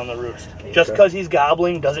overcall birds on the roost. Just Okay. because he's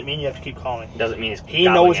gobbling doesn't mean you have to keep calling. Doesn't mean he's He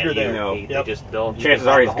gobbling knows at you're you. there. No. Yep. Chances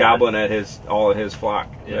are he's gobbling at all of his flock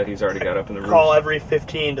that he's already got up in the roost. Call every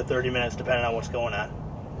 15 to 30 minutes, depending on what's going on.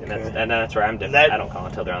 And that's where I'm different. That- I don't call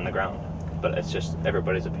until they're on the ground. But it's just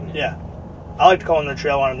everybody's opinion. Yeah. I like to call on the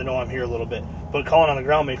trail. I want them to know I'm here a little bit. But calling on the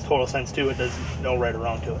ground makes total sense too. It does no right or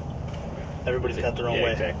wrong to it. Everybody's got their own Yeah,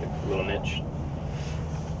 way. exactly. A little niche.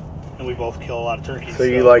 And we both kill a lot of turkeys. So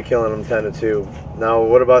you like killing them 10 to 2. Now,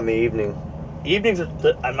 what about in the evening? Evenings,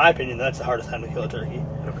 in my opinion, that's the hardest time to kill a turkey.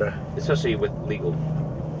 Okay. Especially with legal.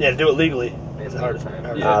 Yeah, to do it legally is the hardest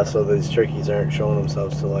time. Yeah. So these turkeys aren't showing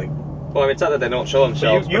themselves to like. Well, I mean, it's not that they don't show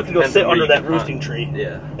themselves. You but can it go depends sit on where under you that can roosting hunt. tree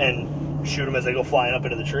Yeah. and shoot them as they go flying up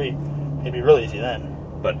into the tree. It'd be really easy then.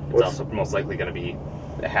 But it's also most likely going to be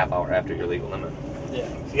a half hour after your legal limit. Yeah.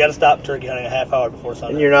 So you got to stop turkey hunting a half hour before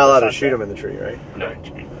sunset. And you're not allowed to shoot them in the tree, right? No.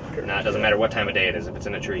 No, it doesn't matter what time of day it is. If it's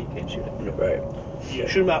in a tree, you can't shoot it. Right. You can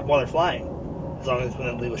shoot them out while they're flying, as long as it's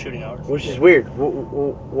within legal shooting hours. Which is weird.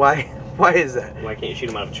 Why? Why is that? Why can't you shoot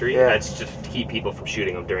them out of a tree? Yeah. That's just to keep people from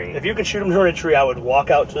shooting them during. If you could shoot them during a tree, I would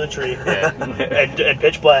walk out to the tree Yeah. and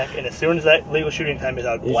pitch black, and as soon as that legal shooting time is,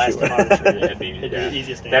 I would You blast shoot. them out of the tree. It'd be the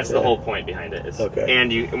easiest thing. That's to the do. whole point behind it. Is, Okay.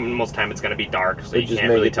 And most of the time it's going to be dark, so It you just can't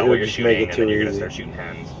make really it- tell it what would you're just shooting, make it and too then you're going to easy. start shooting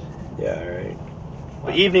hens. Yeah. Right.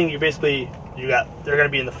 But evening, you basically they're going to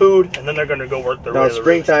be in the food, and then they're going to go work their Now, way in to the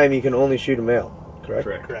springtime, you can only shoot a male. Correct.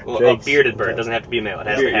 Correct. Correct. Well, Jake's- a bearded bird. okay. It doesn't have to be a male. It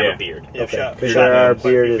has Beard, to have yeah. a beard. Yeah, Okay, shot, 'cause shot there are quite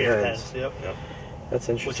a bearded few hens. Yep. Yep. That's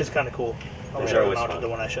interesting. Which is kind of cool. I Those wish are I always mounted fun. the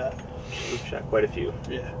one I shot. We've shot quite a few.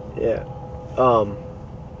 Yeah. Yeah.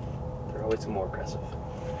 They're always more aggressive.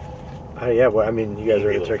 Yeah. Well, I mean, you guys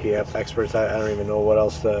are the Really? turkey experts. I don't even know what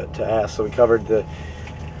else to ask. So we covered the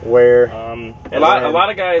where. A lot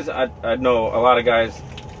of guys, I know a lot of guys,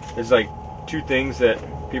 there's like two things that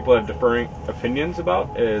people have differing opinions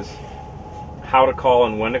about is how to call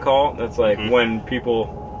and when to call. That's like when people,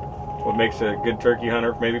 what makes a good turkey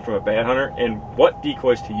hunter maybe from a bad hunter, and what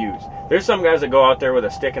decoys to use. There's some guys that go out there with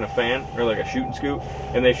a stick and a fan or like a shooting scoop,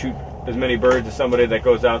 and they shoot as many birds as somebody that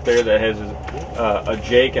goes out there that has a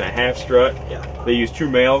Jake and a half strut. Yeah. They use 2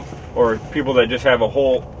 males, or people that just have a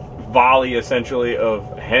whole volley essentially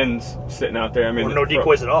of hens sitting out there. I mean, Or no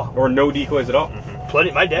decoys at all. or no decoys at all. Plenty.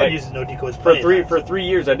 My dad Like, uses no decoys. For plenty three of times. for 3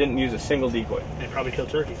 years, I didn't use a single decoy. They probably kill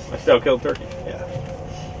turkeys. I still killed turkeys. Yeah.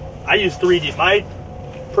 I use 3D.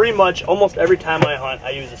 Pretty much almost every time I hunt,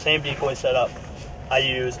 I use the same decoy setup. I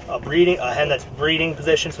use a hen that's breeding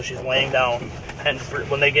position, so she's laying down. Hens,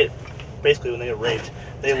 when they get raped,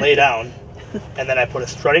 they lay down, and then I put a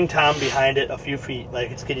strutting tom behind it a few feet,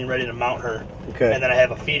 like it's getting ready to mount her. Okay. And then I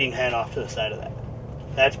have a feeding hen off to the side of that.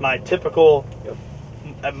 That's my typical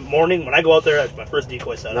morning when I go out there. That's my first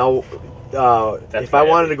decoy setup. Now, That's if I my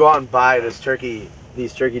wanted idea. to go out and buy these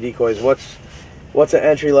turkey decoys, what's an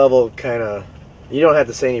entry level kind of? You don't have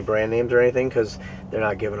to say any brand names or anything because they're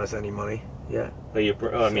not giving us any money. Yeah. But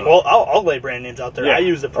I mean, Well, I'll lay brand names out there. Yeah. I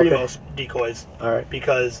use the Okay. Primos decoys All right.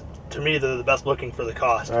 because to me they're the best looking for the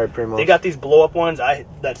cost. All right, Primo. They got these blow up ones.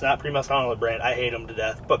 That's not Primos. I don't know the brand. I hate them to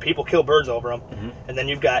death. But people kill birds over them. And then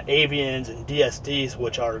you've got Avians and DSDs,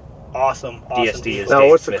 which are awesome. DSD is Now, Dave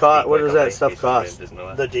what's the Smith cost? What decoy does that company. stuff Dave Smith cost? doesn't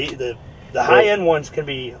know that. The high end ones can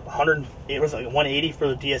be 100. It was like 180 for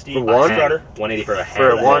the DSD For one? strutter. 180 for a hen.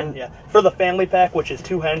 For the one? hen, yeah. For the family pack, which is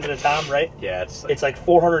 2 hens and a tom, right? Yeah, it's like, It's like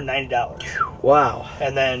 $490. Wow.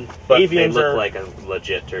 And then but they Avians look are like a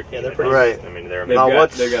legit turkey. Yeah, they're Like, pretty- Right. I mean, they're They've Now, amazing.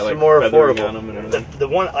 what's they've got like more feathering affordable? on them and the, everything. the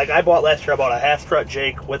one like I bought last year. I bought a half strut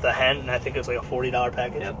Jake with a hen, and I think it was like a $40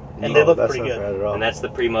 package. Yep. And Oh, they look that's pretty not good. bad at all. And that's the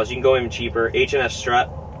Primos. You can go even cheaper. H&S Strut.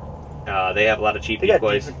 They have a lot of cheap They got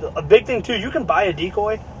decoys. a big thing too. You can buy a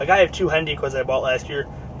decoy. Like I have 2 hen decoys I bought last year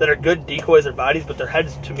that are good decoys or bodies, but their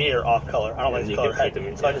heads to me are off color. I don't like And the you color can head, paint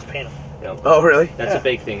them, so I yeah. just paint them. Yep. Oh, really? That's Yeah. a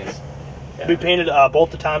big thing. Is We painted both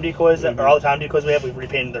the tom decoys, Mhm. or all the tom decoys we have. We've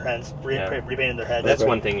repainted their hens, Yeah. repainted their heads. that's Okay.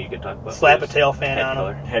 one thing you could talk about. Slap a is tail fan head on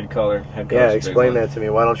color. them. Head color. Yeah, explain that to me.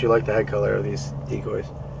 Why don't you like the head color of these decoys?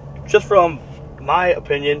 Just from my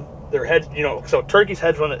opinion, their heads. So turkeys'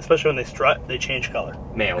 heads, especially when they strut, they change color.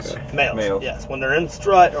 Males. Okay. Males, yes. When they're in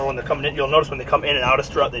strut or when they're coming in, you'll notice when they come in and out of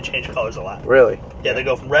strut, they change colors a lot. Really? Yeah, they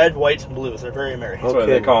go from red, whites, and blues. They're very American. That's why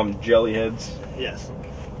they Okay. call them jelly heads. Yes.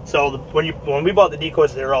 So when we bought the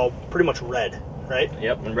decoys, they're all pretty much red, right?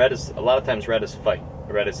 Yep. And red is a lot of times red is fight.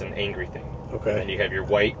 Red is an angry thing. Okay. And you have your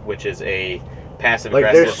white, which is a passive Like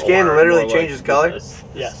aggressive. their skin or literally more like changes color? Yes.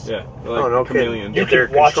 Yeah. They're like Oh, no kidding. chameleons. You They're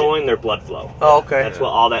can watch controlling their blood flow. Oh, okay. That's what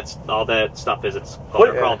all that stuff is. It's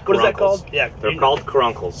What, they're called what is that caruncles. called? Yeah. They're called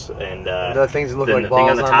caruncles, and The things that look then like the thing balls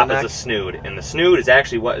on the top neck. is a snood, and the snood is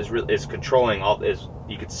actually what is controlling all. Is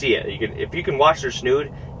you can see it. If you can watch their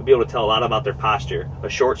snood, you'll be able to tell a lot about their posture. A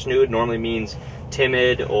short snood normally means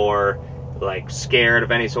timid or like scared of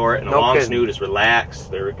any sort, and a No long kidding. snood is relaxed.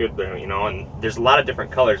 They're good, and there's a lot of different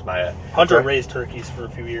colors by it. Hunter Okay. raised turkeys for a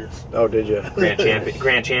few years. Oh, did you?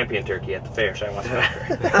 Grand champion turkey at the fair. Should I watch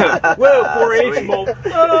that? Well, 4-H Sweet. mold.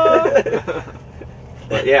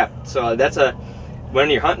 But yeah, so that's a when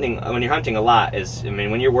you're hunting a lot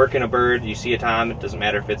when you're working a bird, you see a tom, it doesn't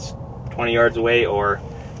matter if it's 20 yards away or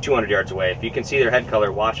 200 yards away. If you can see their head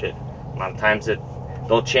color, watch it. A lot of times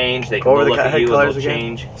they'll change. They can look at you and they'll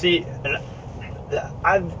change. See, and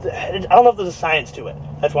I don't know if there's a science to it.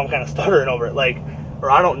 That's why I'm kind of stuttering over it. Like,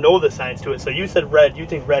 or I don't know the science to it. So you said red. You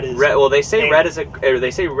think red is red? Well, they say angry.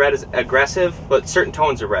 red is aggressive, but certain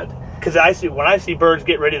tones are red. Because when I see birds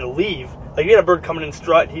get ready to leave, like you get a bird coming in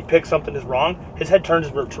strut, he picks something is wrong, his head turns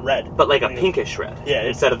to red. But like a pinkish red. Yeah,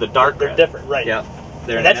 instead of the dark they're red. different, right? Yeah.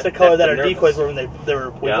 And that's the color that our nervous. decoys were when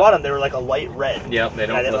we bought them. They were like a light red. Yep, they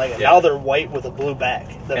don't. I didn't like it. Yeah. Now they're white with a blue back.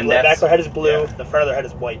 The back of their head is blue. The front of their head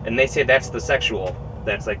is white. And they say that's the sexual.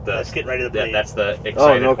 That's like the. That's getting ready to play. That's the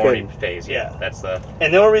excited, horny kidding. phase. Yeah, that's the.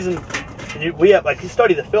 And the only reason we have you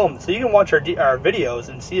study the film, so you can watch our videos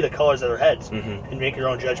and see the colors of their heads and make your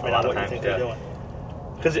own judgment on what you think they're doing.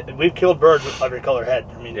 Because we've killed birds with every color head.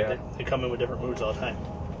 I mean, they come in with different moods all the time.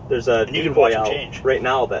 There's a and you can decoy watch them out change right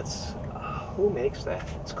now. That's who makes that?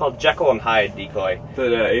 It's called Jekyll and Hyde decoy.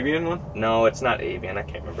 The avian one? No, it's not avian. I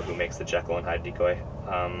can't remember who makes the Jekyll and Hyde decoy.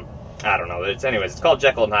 I don't know. It's called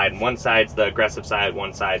Jekyll and Hyde. And one side's the aggressive side,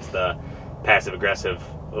 one side's the passive aggressive,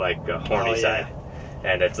 horny side.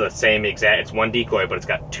 And it's the same exact. It's one decoy, but it's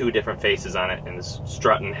got two different faces on it, and it's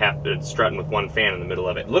strutting with one fan in the middle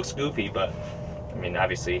of it. It looks goofy, but I mean,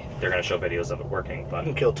 obviously they're going to show videos of it working. But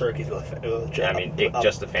you can kill turkeys with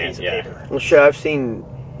just a fan. Yeah. Well, sure. I've seen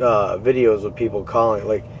videos of people calling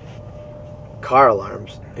like car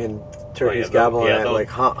alarms and turkeys gobbling at like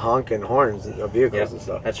honking horns of vehicles and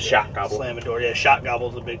stuff. That's a shock gobble. Slam a door. Yeah, shock gobble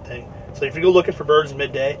is a big thing. So if you go looking for birds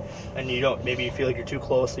midday and maybe you feel like you're too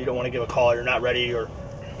close, so you don't want to give a call, or you're not ready, or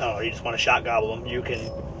I don't know, you just want to shot gobble them, you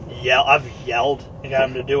can yell. I've yelled and got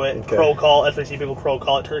them to do it. Okay. Crow call. That's why I see people crow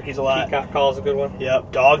call at turkeys a lot. Peacock call is a good one.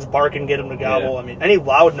 Yep. Dogs bark and get them to gobble. Yeah. I mean, any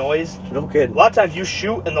loud noise. No kidding. A lot of times you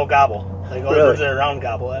shoot and they'll gobble. Like all the birds that are around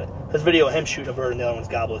gobble at it. There's a video of him shooting a bird and the other one's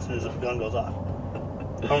gobble as soon as the gun goes off.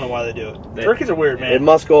 I don't know why they do it. Turkeys are weird, man. It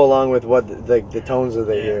must go along with what the tones that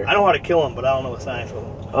they hear. I know how to kill them, but I don't know the science with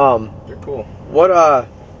them. They're cool. What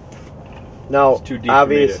now? It's too deep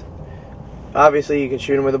obviously you can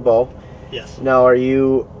shoot them with a bow. Yes. Now are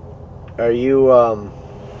you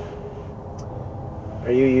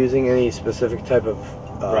using any specific type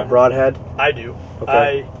of broadhead? I do.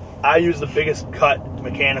 Okay. I use the biggest cut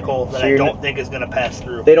mechanical that I don't think is going to pass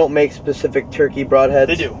through. They don't make specific turkey broadheads?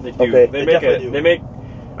 They do. They do. Okay. They make,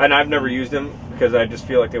 and I've never used them because I just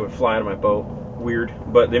feel like they would fly out of my bow. Weird.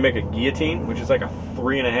 But they make a guillotine, which is like a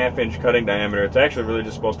 3.5-inch cutting diameter. It's actually really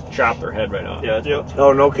just supposed to chop their head right off. Yeah, that's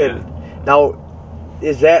Oh, no kidding. Yeah. Now,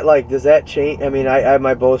 does that change? I mean, I have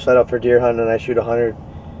my bow set up for deer hunting and I shoot 100.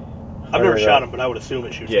 I've never shot them, but I would assume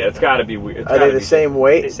it shoots. Yeah, it's got to be weird. Are they the same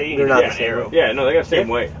weight? They say they're not the same weight. Yeah, no, they got the same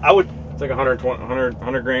weight. It's like 100 grain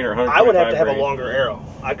or 125 I would have to have grain. a longer arrow.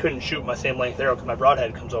 I couldn't shoot my same length arrow because my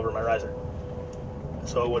broadhead comes over my riser.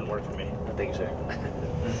 So it wouldn't work for me. I think so.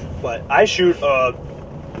 But I shoot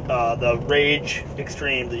the Rage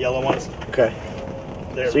Extreme, the yellow ones. Okay.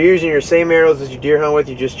 So you're using your same arrows as you deer hunt with,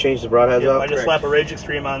 you just change the broadheads up? I just slap a Rage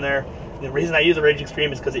Extreme on there. The reason I use a Rage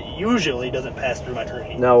Extreme is because it usually doesn't pass through my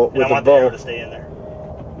turkey. Now, with and I want the bow, the arrow to stay in there.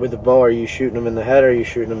 With the bow, are you shooting them in the head or are you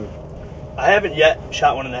shooting them? I haven't yet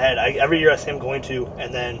shot one in the head. Every year I say I'm going to,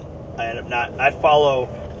 and then I end up not. I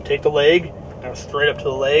take the leg, I go straight up to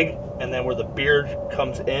the leg, and then where the beard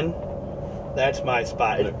comes in, that's my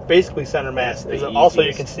spot. It's basically center mass. Also,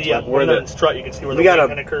 you can see when they're in strut, you can see where the wing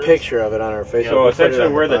kind of curves. We got a picture of it on our Facebook. So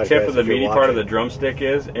essentially where the tip of the meaty part of the drumstick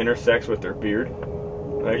is intersects with their beard.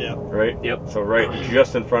 Right? Yeah. Right? Yep. So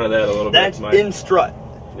just in front of that a little bit. That's in strut.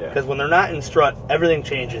 Because when they're not in strut, everything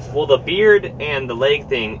changes. Well, the beard and the leg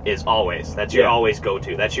thing is always. That's your always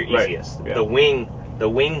go-to. That's your easiest. Right. Yeah. The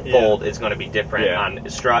wing fold is going to be different on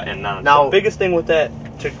strut and non. Now, the biggest thing with that,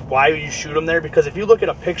 why you shoot them there, because if you look at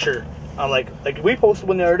a picture on like we posted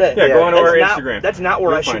one the other day. Yeah, go on our Instagram. That's not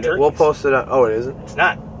where I shoot turkeys. We'll post it on. Oh, it isn't? It's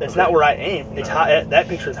not. That's not where I aim. It's high. That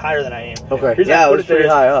picture is higher than I aim. Okay. Here's it was pretty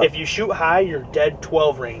high up. If you shoot high, you're dead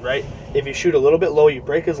 12 ring, right? If you shoot a little bit low, you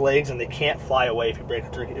break his legs, and they can't fly away if you break a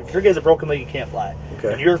turkey. If a turkey has a broken leg, you can't fly.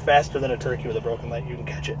 Okay. And you're faster than a turkey with a broken leg, you can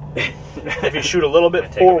catch it. If you shoot a little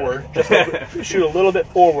bit forward, if you shoot a little bit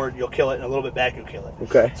forward, you'll kill it, and a little bit back, you'll kill it.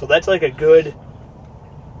 Okay. So that's like a good.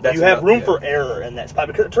 You have room for error in that spot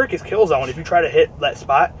because the turkey's kill zone. If you try to hit that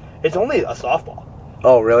spot, it's only a softball.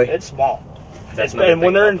 Oh, really? It's small. And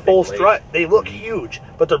when they're in full strut, they look huge,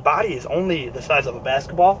 but their body is only the size of a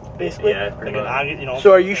basketball, basically. Yeah, pretty much.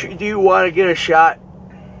 So, do you want to get a shot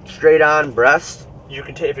straight on breast? You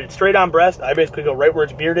can take if it's straight on breast. I basically go right where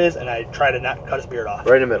its beard is, and I try to not cut his beard off.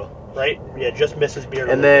 Right in the middle. Right? Yeah, just miss his beard.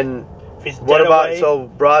 And then If he's What dead about away, so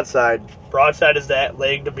broadside? broadside is that,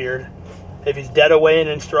 leg to beard. If he's dead away and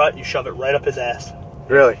in strut, you shove it right up his ass.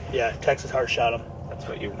 Really? Yeah, Texas heart shot him That's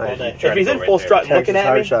what you. all day. you try If to he's go in right full there. strut Texas looking at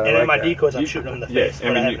hard me, shot, I and in like my that. decoys, I'm shooting him in the face. I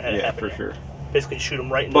but mean, I haven't had it yeah, happen for yet. sure. Basically, shoot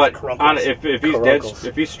him right in But the crumples. if he's dead, Caruncles.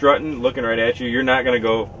 if he's strutting, looking right at you, you're not going to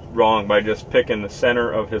go wrong by just picking the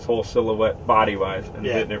center of his whole silhouette, body wise, and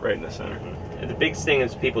Yeah. hitting it right in the center. And the biggest thing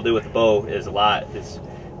is people do with the bow is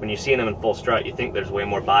when you see them in full strut, you think there's way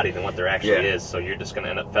more body than what there actually Yeah. is. So you're just going to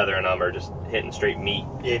end up feathering them or just hitting straight meat.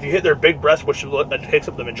 Yeah, if you hit their big breast, which that takes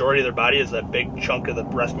up the majority of their body, is that big chunk of the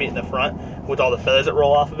breast meat in the front with all the feathers that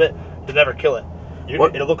roll off of it, you'll never kill it.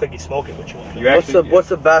 What- It'll look like he's smoking, but you won't kill You it. actually, What's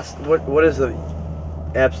the best? What is the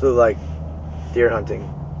absolute like deer hunting?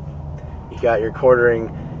 You got your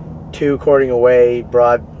quartering away,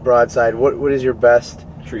 broadside. What is your best?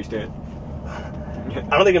 tree stand?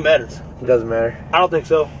 I don't think it matters. It doesn't matter. I don't think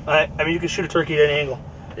so. I mean, you can shoot a turkey at any angle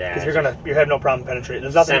Yeah. because you have no problem penetrating.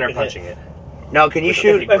 There's nothing center you can punching hit. it. Now, can you With a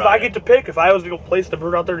shoot? big If I broad. get to pick, if I was to go place the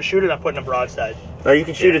bird out there to shoot it, I'm putting a broadside. Or you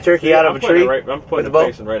can shoot Yeah. a turkey out of I'm a putting tree. it right, I'm with putting a it bow?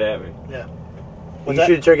 facing right at me. Yeah. You What's can that?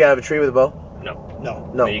 shoot a turkey out of a tree with a bow. No. No.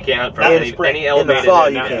 No. You can't hunt from Not in any, spring. any In the elevated. fall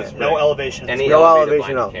you not in can't. the spring. No elevation. Any No elevated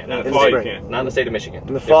elevation, blind no. you In can't. the In fall, you spring. can't. Not in the state of Michigan.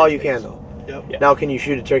 In the fall, you Different can states. though. Yep. Yeah. Now, can you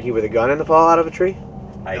shoot a turkey with a gun in the fall out of a tree?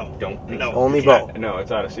 I No. don't think No. so. Only You bow. can't. No,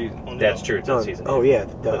 it's out of season. Only That's no. true. It's No. in season. Oh yeah,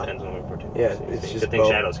 duh. Depends on when we're doing Yeah, it. it's just Good thing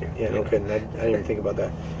bow. Shadow's here. Yeah, no kidding. I didn't even think about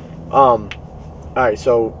that. All right,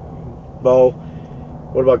 so bow.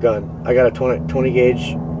 What about gun? I got a 20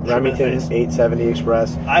 gauge Remington face. 870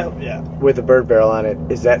 Express Yeah. with a bird barrel on it.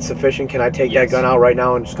 Is that sufficient? Can I take Yes. that gun out right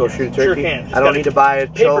now and just go shoot a Sure turkey? can. Just I don't gotta need to buy a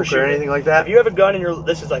paper choke shoot or it. anything like that. If you have a gun and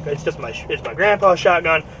this is like it's my grandpa's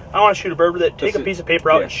shotgun. I want to shoot a bird with it. Take a This is- piece of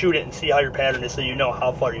paper out yeah. and shoot it and see how your pattern is, so you know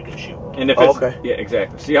how far you can shoot. And if Oh, it's okay. yeah,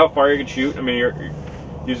 exactly. See how far you can shoot. I mean, you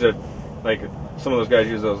use a like some of those guys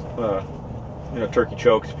use those turkey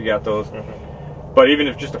chokes if you got those. But even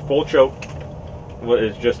if just a full choke,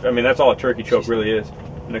 that's all a turkey choke really is.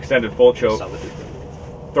 An extended full choke.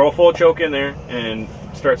 Throw a full choke in there and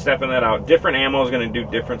start stepping that out. Different ammo is going to do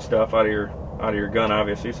different stuff out of your gun,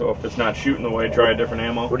 obviously. So if it's not shooting the way, try a different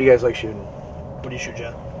ammo. What do you guys like shooting? What do you shoot,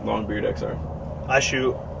 John? Long beard XR. I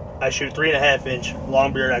shoot 3.5 inch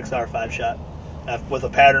long beard XR 5-shot with a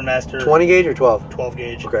pattern master 20 gauge or 12? 12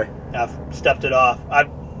 gauge. Okay. I've stepped it off. I've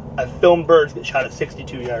filmed birds get shot at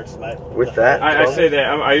 62 yards. With that? I say that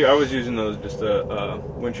I was using those just a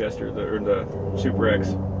Winchester the Super X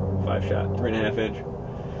 5-shot 3.5 inch.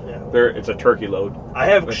 Yeah. It's a turkey load. I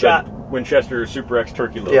have It's shot. a Winchester Super X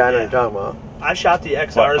turkey load. Yeah, I know what you're talking about. I shot the But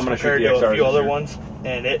XRs I'm gonna shoot compared the to a XRs few this other year. ones,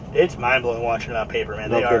 and it's mind blowing watching it on paper, man.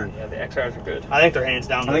 No They are. kidding. Yeah, the XRs are good. I think they're hands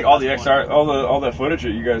down. I think all the XR, all that footage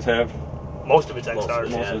that you guys have. Most of it's Most XRs.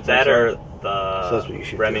 of most yeah. of it's That XR. or So that's what you the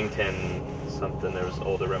should do. Remington something. There was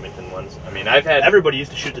older Remington ones. I mean, I've had Everybody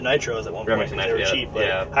used to shoot the nitros at one point Remington because they were nitro, cheap.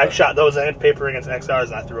 yeah, But I but- shot those and paper against XRs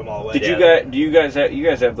and I threw them all away. Did Yeah. you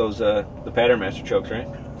guys have those the Pattern Master chokes, right?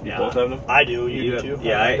 You Yeah. both have them. I do. You You do have- too.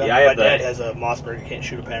 yeah, I My have dad that. has a Mossberg. He can't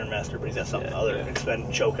shoot a pattern master, but he's got something Yeah, other yeah.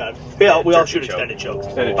 extended choke on. We all turkey shoot choke. extended chokes.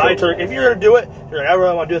 Extended Buy choke. turkey. If you're gonna do it, you're like, I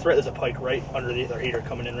really want to do this right. There's a pike right underneath our heater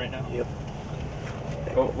coming in right now. Yep.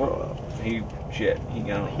 Oh, he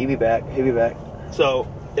gone. He'll be back. He'll be back. So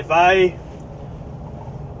if I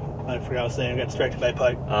forgot what I was saying. I got distracted by a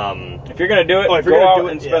pike. If you're gonna do it, Oh, if you're go gonna out do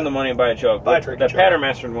it, and yeah. spend the money and buy a choke. Buy a But turkey the choke. Pattern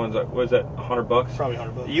Master ones, was that $100? Probably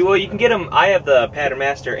 $100. You can get them. I have the Pattern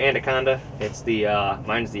Master Anaconda. It's the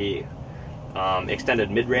mine's the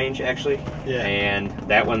extended mid range actually. Yeah. And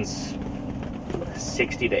that one's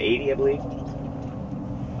 60 to 80, I believe.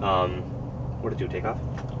 What did it do? Take off?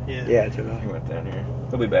 Yeah, I took off. He went down here.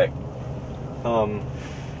 He'll be back.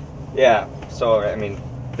 Yeah. So I mean,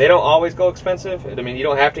 they don't always go expensive. I mean, you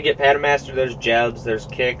don't have to get Pattern Master. There's Jebs. There's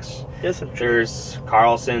Kicks. Yes, There's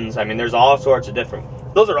Carlsons. I mean, there's all sorts of different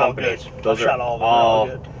those are all good. companies. I've Those shot are all of them. all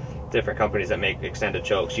They're all good. different companies that make extended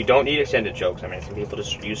chokes. You don't need extended chokes. I mean, some people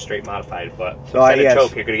just use straight modified, but So, extended yes.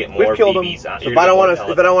 choke, you're gonna get We've more killed 'em. BBs on. So you're if I gonna don't get more want to,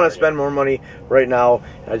 pellets if I don't on want there, to spend more money right now,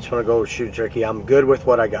 I just want to go shoot a turkey. I'm good with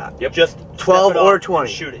what I got. Yep. Just 12 step it or up 20.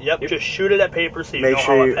 and shoot it. Yep. Just shoot it at paper so you Make know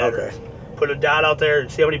sure how you- it patterns. Put a dot out there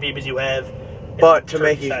and see how many BBs you have. and But to turkey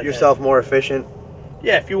make size yourself more efficient, head.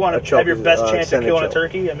 Yeah, if you want a to choke have your is, best chance of extended killing choke. a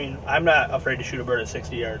turkey, I mean, I'm not afraid to shoot a bird at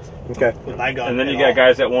 60 yards okay. with my gun. And then you at got all.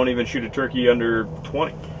 guys that won't even shoot a turkey under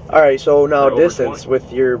 20. All right. So now Or over distance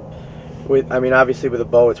 20. I mean, obviously with a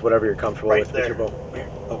bow, it's whatever you're comfortable Right with. With your there. bow. Here.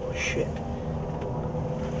 Oh shit.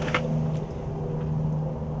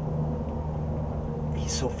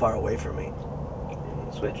 He's so far away from me.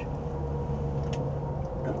 Switch.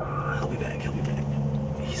 He'll be back. He'll be back.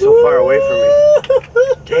 He's so far away from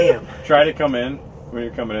me. Damn. Try to come in when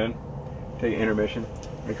you're coming in. take intermission,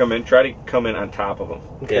 and come in. Try to come in on top of him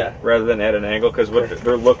Yeah. rather than at an angle, because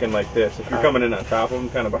they're looking like this. If you're coming in on top of him,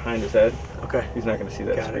 kind of behind his head, Okay. he's not going to see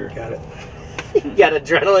that Got spear. it. Got it. You got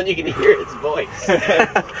adrenaline, you can hear his voice.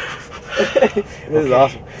 This is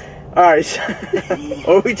awesome. All right. What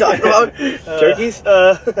are we talking about? Turkeys?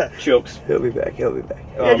 Chokes. He'll be back. He'll be back.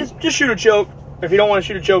 Yeah, just shoot a choke. If you don't want to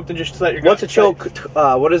shoot a choke, then just let your gun. What's a choke?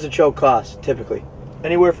 What does a choke cost typically?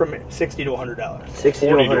 Anywhere from $60 to $100. $60 to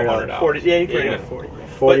 $40 to $100. $100. 40. Yeah, you can Yeah. get 40.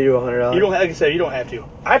 $40 to $100. You don't, like I said, you don't have to.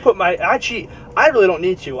 I cheat. I really don't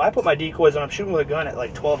need to. I put my decoys when I'm shooting with a gun at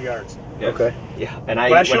like 12 yards. Yes. Okay. Yeah. And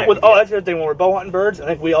When I shoot with, that's the other thing. When we're bow hunting birds, I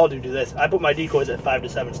think we all do this. I put my decoys at 5 to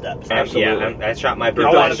 7 steps. Absolutely. Yeah, I shot my I bird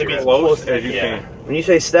want last it to be year. as Close close as you Yeah. can. When you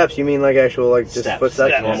say steps, you mean like actual like just Steps. footsteps?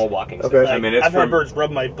 Steps. Normal walking Okay. steps. I mean, it's I've had from- birds rub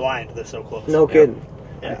my blind. They're so close. No kidding.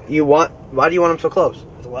 Yeah. Why do you want them so close?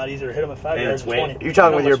 It's a lot easier to hit them at 5 And yards it's than wind. 20. You're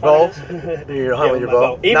talking You with know your how bow? much fun it is? You're hunting with your my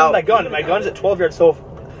bow? Even Now- my gun. My gun's at 12 yards. So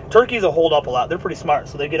turkeys will hold up a lot. They're pretty smart.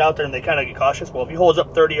 So they get out there and they kind of get cautious. Well, if you hold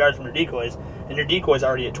up 30 yards from your decoys, and your decoy's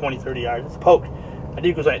already at 20, 30 yards, it's poked. My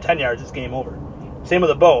decoy's at 10 yards, it's game over. Same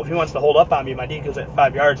with a bow. If he wants to hold up on me, my decoy's at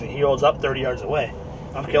 5 yards, and he holds up 30 yards away.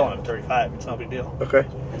 I'm killing him at 35. It's no big deal. Okay.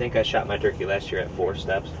 I think I shot my turkey last year at 4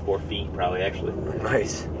 steps, 4 feet probably actually.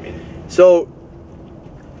 Nice. I mean, So,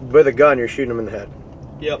 with a gun, you're shooting him in the head.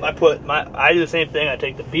 Yep, I do the same thing. I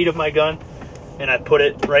take the bead of my gun, and I put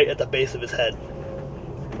it right at the base of his head.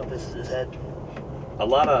 So this is his head. a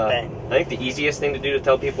lot of, Bang. I think the easiest thing to do to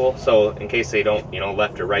tell people, so in case they don't,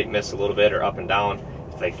 left or right miss a little bit or up and down,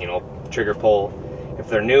 if they, trigger pull, if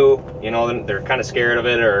they're new, then they're kind of scared of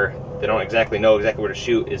it or they don't exactly know exactly where to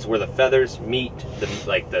shoot, is where the feathers meet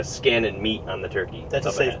the skin and meat on the turkey. That's a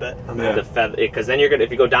of safe head. bet. Yeah. The feather, because then you're gonna, if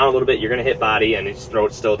you go down a little bit, you're gonna hit body and his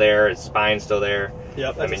throat's still there, his spine's still there.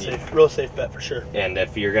 Yep, that's I mean, a real safe bet for sure. And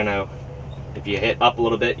if you hit up a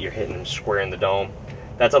little bit, you're hitting them square in the dome.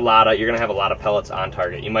 That's you're gonna have a lot of pellets on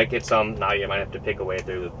target. You might get some, now you might have to pick away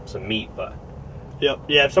through some meat, but Yep,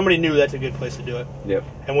 yeah, if somebody knew, that's a good place to do it. Yep.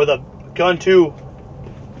 And with a gun too,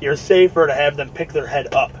 you're safer to have them pick their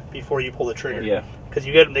head up before you pull the trigger. Yeah. Because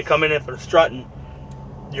you get them, they come in if they're strutting,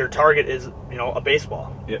 your target is, a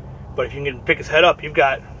baseball. Yep. But if you can get him to pick his head up, you've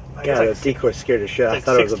got, I guess, God, like, the decoy scared the shit. I like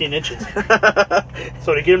thought it was 16 inches.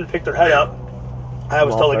 So to get him to pick their head up, I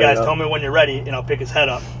always I'm tell all the guys, fired up. tell me when you're ready, pick his head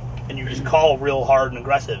up. And you just call real hard and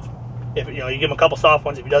aggressive. If you give him a couple soft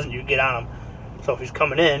ones, if he doesn't, you can get on him. So if he's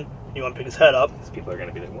coming in, you want to pick his head up. these people are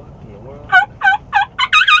gonna be like, what in the world?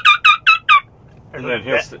 And then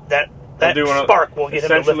he'll that They'll do one spark will get him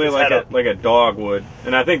to lift essentially his like head up. like a dog would,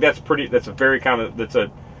 and I think that's a very common.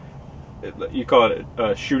 You call it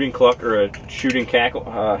a shooting cluck or a shooting hackle,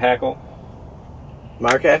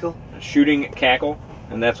 Mark Hackle? a shooting cackle,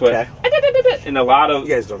 and that's what. Cackle. And a lot of You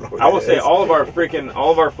guys don't know what I will that say is. all of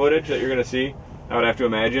our footage that you're gonna see. I would have to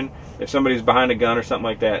imagine if somebody's behind a gun or something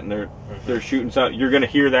like that, and they're shooting something, you're gonna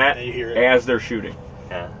hear that Yeah, you hear it. as they're shooting.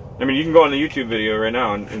 Yeah. I mean, you can go on the YouTube video right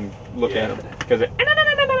now and look Yeah. at them because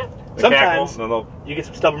Sometimes- and they'll You get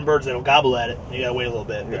some stubborn birds that'll gobble at it. And you gotta wait a little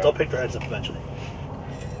bit, but Yeah. they'll pick their heads up eventually,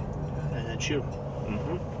 and then shoot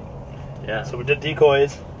 'em. Yeah. So we did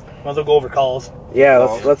decoys. Might as well go over calls. Yeah,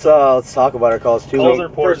 let's talk about our calls too. Calls are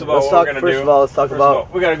important. First of all, let's what talk. we're gonna First do. of all, let's talk First of all,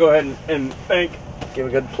 about we gotta go ahead and thank. give a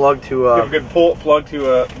good plug to Give a good plug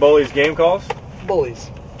to Bully's Game Calls. Bullies.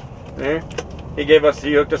 There, he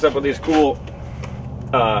hooked us up with these cool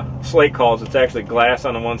slate calls. It's actually glass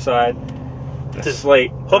on the one side, and a It's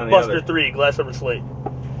slate on the other. Hookbuster 3, glass over slate.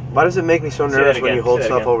 Why does it make me so Say nervous that when again, you hold say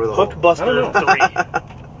that stuff again. over the hole? Hookbuster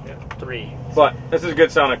 3. 3. But this is a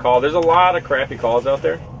good sounding call. There's a lot of crappy calls out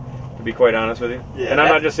there, to be quite honest with you. Yeah. And I'm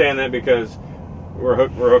not just saying that because we're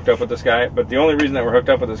hooked up with this guy, but the only reason that we're hooked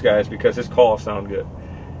up with this guy is because his calls sound good.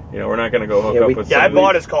 We're not going to go hook Yeah, up we- with. Yeah, I some of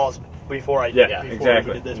bought these- his calls before I Yeah, before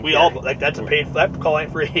exactly. we did this. We all that's a paid that call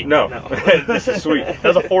ain't free. No, this is sweet. That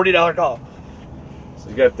was a $40 call. So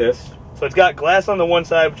you got this. So it's got glass on the one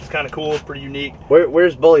side, which is kind of cool. It's pretty unique.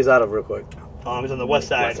 Where's Bullies out of, real quick? It's on the west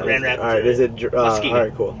side, West Grand side. Rapids. All right, is it? Muskegon. All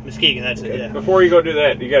right, cool. Muskegon? That's it. Yeah. Before you go do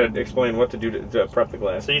that, you got to explain what to do to prep the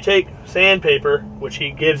glass. So you take sandpaper, which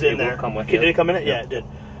he gives in It will there. come with Did you. it come in it? Yeah, it did.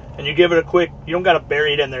 And you give it a quick. You don't got to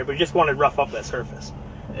bury it in there, but you just want to rough up that surface.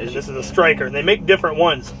 And this is a striker, and they make different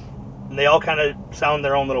ones, and they all kind of sound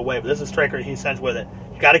their own little way. But this is a striker he sends with it.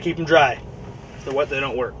 You got to keep them dry. If they're wet, they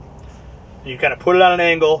don't work. And you kind of put it on an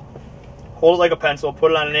angle, hold it like a pencil,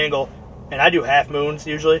 put it on an angle, and I do half moons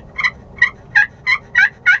usually.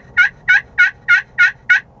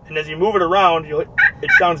 And as you move it around,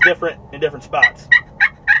 it sounds different in different spots.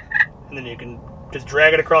 And then you can just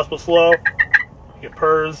drag it across real slow. You get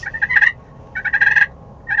purrs.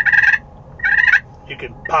 You You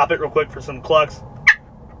can pop it real quick for some clucks.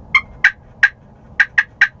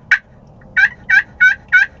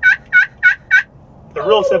 They're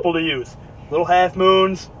real simple to use. Little half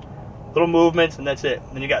moons, little movements, and that's it.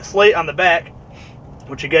 Then you got slate on the back,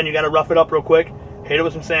 which again, you got to rough it up real quick. Hit it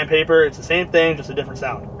with some sandpaper. It's the same thing, just a different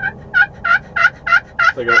sound.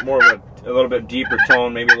 It's like more of a little bit deeper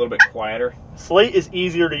tone, maybe a little bit quieter. Slate is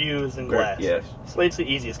easier to use than glass. Yes. Slate's the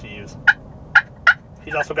easiest to use.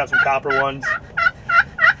 He's also got some copper ones.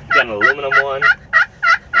 You got an aluminum one.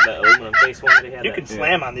 That aluminum face one that he had. You can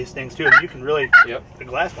slam on these things too. You can really. Yep. The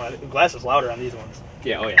glass is louder on these ones.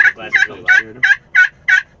 Yeah. Oh yeah. The glass is really loud.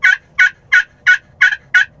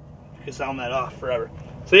 You can sound that off forever.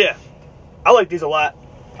 So yeah, I like these a lot.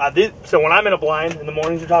 So when I'm in a blind in the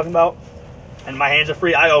mornings you're talking about, and my hands are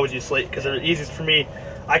free, I always use slate because they're the easiest for me.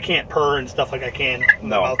 I can't purr and stuff like I can with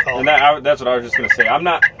No, alcohol. and that's what I was just gonna say. I've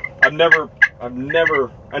never. I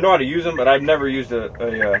know how to use them, but I've never used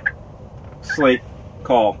a slate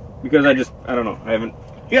call because I don't know. I haven't.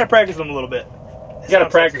 You gotta practice them a little bit. You gotta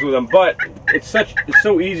practice with them, but it's so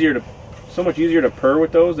much easier to purr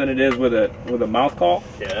with those than it is with a mouth call.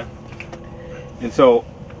 Yeah. And so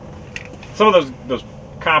some of those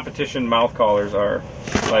competition mouth callers are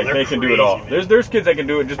like they're they can do crazy, it all. man. There's kids that can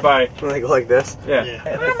do it just by When they go like this.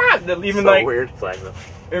 even So like weird. Flag them.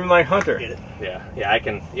 even like Hunter. Get it. Yeah. Yeah. I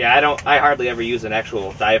can. Yeah. I hardly ever use an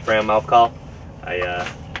actual diaphragm mouth call. I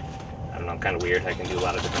don't know. I'm kind of weird. I can do a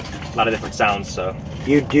lot of different sounds. So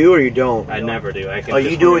You do or you don't? I never do. I can. Oh, you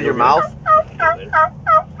just do it with your whenever- mouth?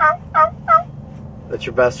 That's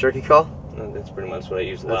your best turkey call? That's pretty much what I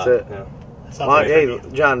use a That's lot. it. Yeah. That sounds Well, like hey,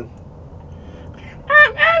 turkey. John,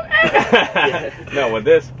 No, with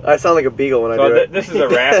this. I sound like a beagle when I So do it. this is a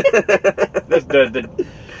rasp.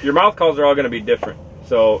 Your mouth calls are all going to be different.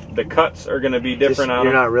 So the cuts are going to be different Just, on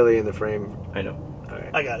you're them. not really in the frame. I know.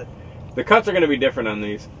 I got it. The cuts are going to be different on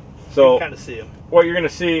these. You So kind of see them. what you're going to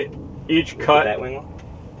see each cut, That wing one?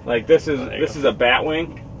 like this is there you this go. is a bat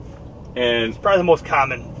wing, and Probably the most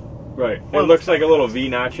common. right, it One of looks those like a little V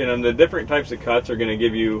notch in them. The different types of cuts are going to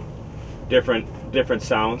give you different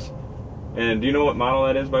sounds. And do you know what model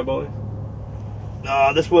that is by Bully?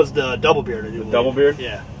 This was the double beard. I do believe. Double beard?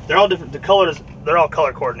 Yeah, they're all different. The colors, they're all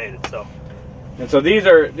color coordinated. So And so these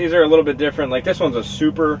are a little bit different. Like this one's a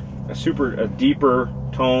deeper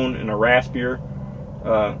tone and a raspier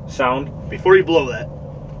sound. before you blow that,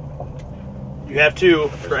 you have to.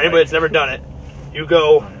 For anybody that's never done it, you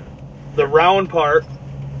go the round part.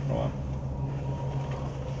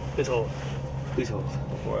 Please hold. Please hold.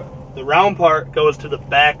 What? The round part goes to the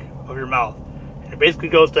back of your mouth. And it basically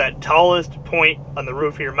goes to that tallest point on the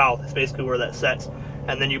roof of your mouth. It's basically where that sets.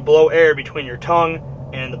 And then you blow air between your tongue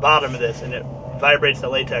and the bottom of this, and it vibrates the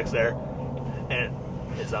latex there. And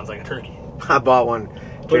it sounds like a turkey. I bought one Put it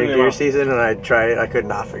in during your deer mouth. season, and I tried it. I could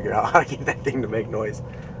not figure out how to get that thing to make noise.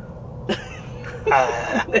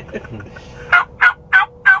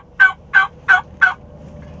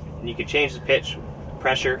 And you can change the pitch,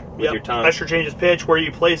 pressure with Yep. your tongue. Pressure changes pitch, where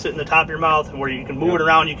you place it in the top of your mouth, and where you can move it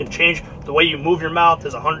around. You can change the way you move your mouth.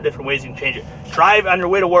 There's 100 different ways you can change it. Drive on your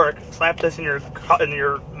way to work, slap this in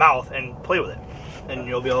your mouth, and play with it, and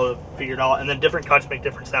you'll be able to figure it out. And then different cuts make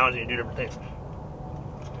different sounds, and you do different things.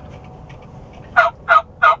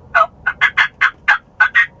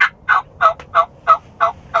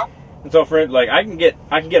 And so for like I can get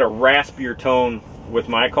a raspier tone with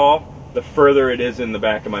my call the further it is in the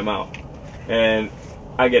back of my mouth, and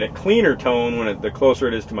I get a cleaner tone when the closer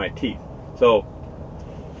it is to my teeth. So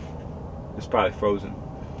it's probably frozen.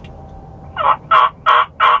 A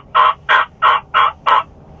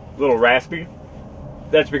little raspy.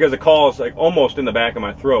 That's because the call is like almost in the back of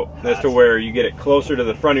my throat. That's to where you get it closer to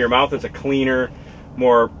the front of your mouth. It's a cleaner,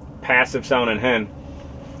 more passive sounding hen.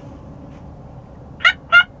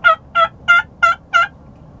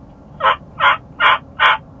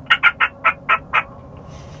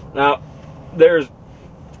 Now,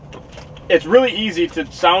 it's really easy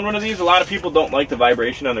to sound one of these. A lot of people don't like the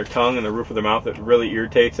vibration on their tongue and the roof of their mouth. It really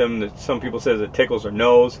irritates them. Some people say it tickles their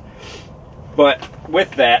nose. But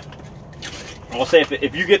with that, I'll say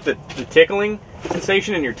if you get the tickling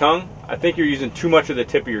sensation in your tongue, I think you're using too much of the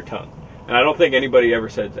tip of your tongue. And I don't think anybody ever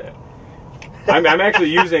said that. I'm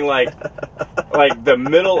actually using like the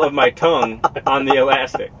middle of my tongue on the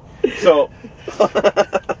elastic. So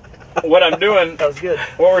what I'm doing, That was good.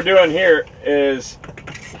 what we're doing here is,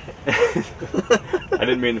 I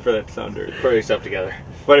didn't mean for that to sound dirty. Put yourself together.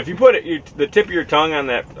 But if you put the tip of your tongue on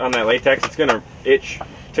that latex, it's gonna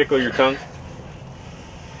tickle your tongue.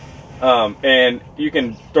 And you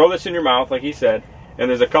can throw this in your mouth, like he said. And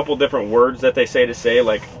there's a couple different words that they say,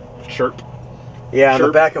 like chirp. Yeah, on the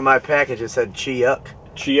chirp. back of my package it said Chiyuk.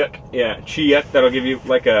 Chiyuk, yeah, Chiyuk. That'll give you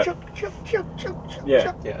like a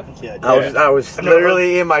yeah. Yeah. Yeah, I was I've never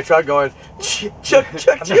literally in my truck going Chuk Chuk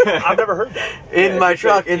Chuk I've never heard that. in my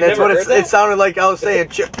truck, and You that's never what heard that? it sounded like. I was saying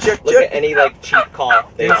Chuk Chuk Look Chuk. at any like cheap call.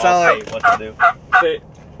 They Didn't all sound say what to do.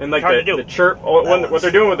 And like Hard to the do. chirp, what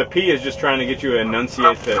they're doing with the P is just trying to get you to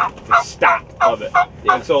enunciate the stop of it.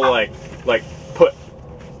 And so like put,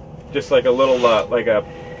 just like a little like a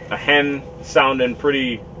hen sounding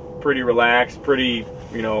pretty relaxed, pretty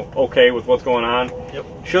okay with what's going on. Yep.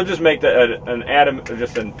 She'll just make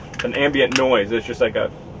an ambient noise. It's just like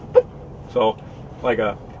a so like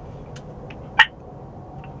a.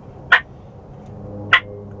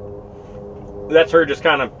 That's her just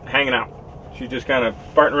kind of hanging out. She's just kind of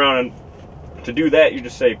farting around, and to do that, you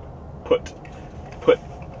just say, put,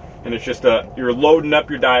 and it's just you're loading up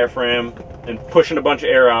your diaphragm and pushing a bunch of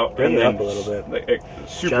air out, Bring and it then up a little bit. like,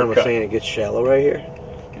 super John was cut. saying it gets shallow right here.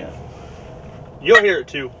 Yeah. You'll hear it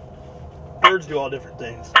too. Birds do all different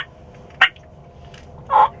things.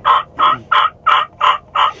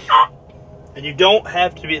 And you don't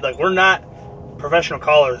have to be like, we're not professional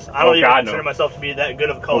callers. I don't even God, consider no. myself to be that good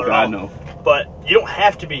of a Oh caller. God, at all. no. But you don't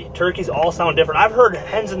have to be. Turkeys all sound different. I've heard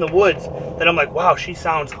hens in the woods that I'm like, wow, she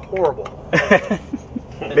sounds horrible.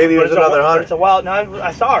 Maybe it But was it's a- another but hunter. It's a wild. No,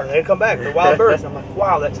 I saw her. They come back. They're wild birds. I'm like,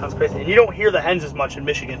 wow, that sounds crazy. And you don't hear the hens as much in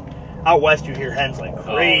Michigan. Out west, you hear hens like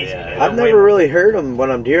crazy. yeah. They're I've way never more- really heard them when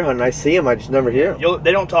I'm deer hunting. I see them, I just never hear them.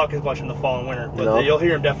 They don't talk as much in the fall and winter, but No. you'll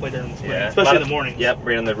hear them definitely during the spring, Yeah. especially in the morning. Yep,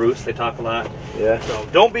 right on the roost, they talk a lot. Yeah. So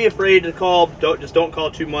don't be afraid to call. Don't call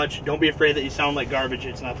too much. Don't be afraid that you sound like garbage.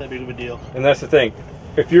 It's not that big of a deal. And that's the thing.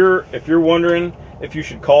 If you're wondering if you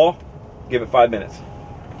should call, give it 5 minutes.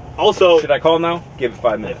 Also, Should I call now? Give it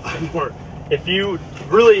 5 minutes. if you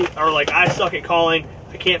really are like, I suck at calling,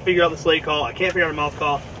 I can't figure out the slate call, I can't figure out a mouth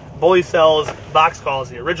call, Bully sells box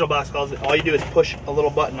calls, the original box calls. All you do is push a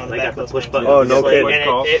little button on the They back got of the those push things. button. Oh, no Just kidding. like And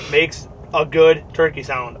calls. it makes a good turkey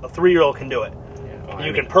sound. A 3-year-old can do it.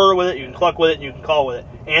 You can purr with it, you can cluck with it, and you can call with it.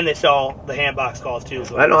 And they sell the hand box calls too.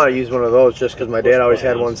 So I know how to use one of those just because my dad always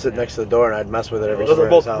had one sitting next to the door and I'd mess with it every those time. are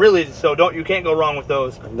both really you can't go wrong with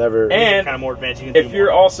those. I've never. And Kind of more advanced. You can if do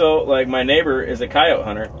you're more. also like my neighbor is a coyote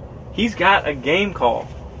hunter, he's got a game call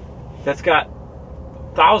that's got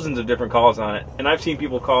thousands of different calls on it, and I've seen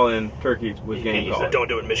people call in turkeys with You can't game use calls. that. Don't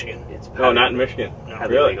do it in Michigan. It's No, not in Michigan. No.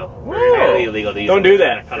 highly Really? illegal. Whoa. Very highly illegal to use Don't them do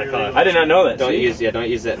that. electronic calls. I did not know that. Don't See? don't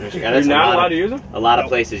use that in Michigan. You're That's not a lot allowed of, to use them? A lot of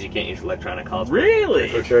places you can't use electronic calls. Really?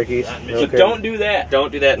 For turkeys. So Okay. don't do that.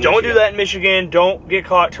 Don't do that. In Don't do Michigan. that in Michigan. Don't get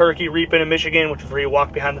caught turkey reaping in Michigan, which is where you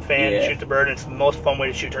walk behind the fan and Yeah. shoot the bird. It's the most fun way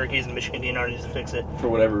to shoot turkeys in Michigan. DNR needs to fix it. For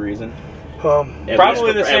whatever reason. At Probably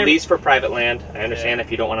least the for, same- At least for private land. I understand if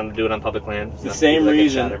you don't want them to do it on public land. It's The not same people that get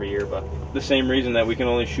reason. shot every year, but The same reason that we can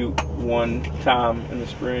only shoot one tom in the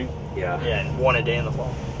spring. yeah. Yeah, and one a day in the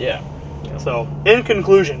fall. Yeah. So, in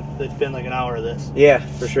conclusion, it's been like an hour of this. Yeah,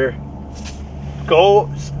 for sure. Go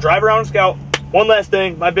drive around and scout. One last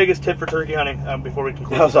thing, my biggest tip for turkey hunting before we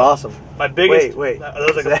conclude. That was awesome. My biggest. Wait. That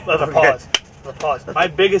was a Okay. pause. That was a pause. My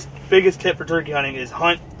biggest tip for turkey hunting is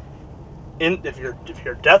hunt. If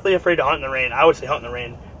you're deathly afraid to hunt in the rain, I would say hunt in the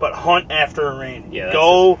rain, but hunt after a rain. Yeah, that's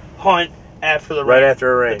Go hunt after the rain. Right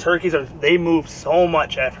after a rain. The turkeys they move so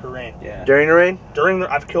much after rain. Yeah. During the rain?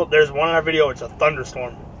 There's one in our video. It's a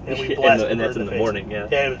thunderstorm. And we blast and the that's bird in the face. morning, yeah.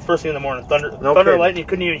 Yeah, it was first thing in the morning. Thunder, No thunder, kidding. lightning. You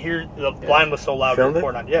couldn't even hear. The blind was so loud. Filmed we it?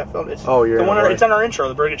 recorded on. Yeah, filmed it. It's, Oh, you're the in one. the It's on our intro.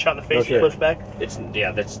 The bird gets shot in the face. Okay. He flips back. That's something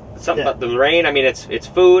Yeah. about the rain. I mean, it's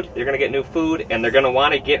food. They're gonna get new food, and they're gonna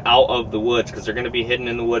want to get out of the woods because they're gonna be hidden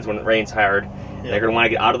in the woods when it rains hard. Yeah. They're gonna want to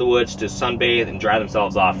get out of the woods to sunbathe and dry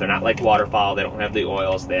themselves off. They're not like waterfowl. They don't have the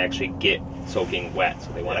oils. They actually get soaking wet, so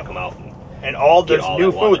they want to come out. And Get there's all new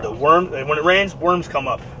that water food. The out. worm. When it rains, worms come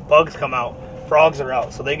up. Bugs come out. Frogs are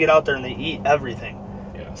out. So they get out there and they eat everything.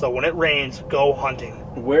 Yeah. So when it rains, go hunting.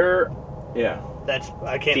 Where? Yeah.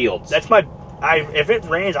 I can't. Fields. That's my. If it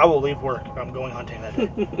rains, I will leave work. I'm going hunting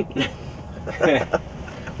that day.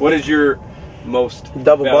 What is your most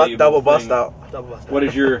Double valuable bust thing? out. Double bust. What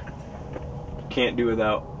is your can't do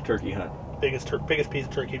without turkey hunt? biggest piece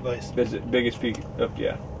of turkey advice? Biggest peak of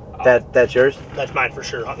yeah. That's yours? That's mine for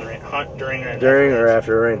sure. Hunt in the rain. Hunt during rain. During or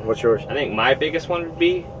after a rain? What's yours? I think my biggest one would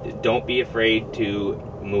be don't be afraid to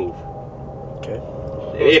move. Okay.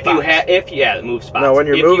 Move spots. Now, when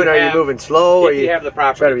you're If moving, you are you have- moving slow? Or If you have the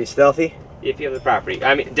try to property, be stealthy? if you have the property,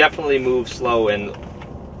 I mean, definitely move slow and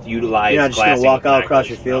utilize. You're not just gonna glassing walk with out across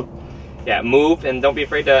binoculars. your field? No. Yeah, move and don't be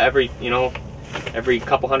afraid to every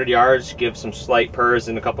couple hundred yards, give some slight purrs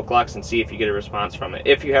and a couple clucks and see if you get a response from it.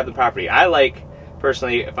 If you have the property, I like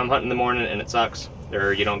personally if I'm hunting in the morning and it sucks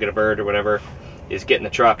or you don't get a bird or whatever, is get in the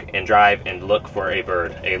truck and drive and look for a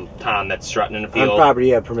bird, a tom that's strutting in the On field. property,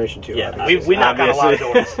 you have permission to. Yeah, obviously. we knock on a lot of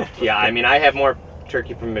Obviously. doors. Yeah, I mean, I have more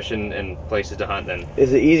turkey permission and places to hunt than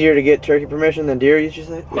Is it easier to get turkey permission than deer? You just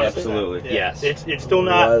say? Absolutely. Yeah. Yes. It's still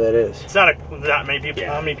Yeah, not. that is. It's not many people.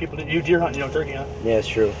 Yeah. How many people do you deer hunt? You don't turkey hunt. Yeah, it's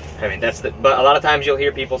true. I mean, but a lot of times you'll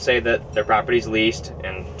hear people say that their property's leased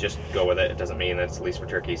and just go with it. It doesn't mean that it's leased for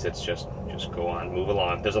turkeys. It's just go on, move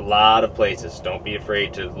along. There's a lot of places. Don't be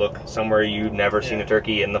afraid to look somewhere you've never seen a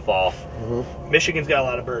turkey in the fall. Michigan's got a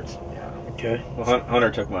lot of birds. Okay. Well, Hunter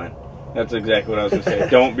took mine. That's exactly what I was going to say.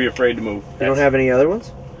 Don't be afraid to move. You don't have any other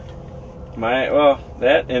ones?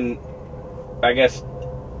 That, and I guess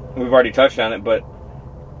we've already touched on it, but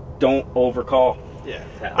don't overcall. Yeah,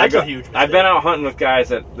 That's a huge mistake. I've been out hunting with guys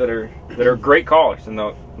that are great callers, and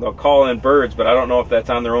they'll call in birds, but I don't know if that's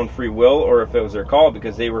on their own free will or if it was their call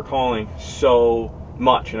because they were calling so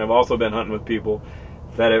much. And I've also been hunting with people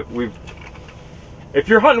that if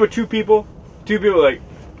you're hunting with two people like,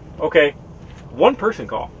 okay, one person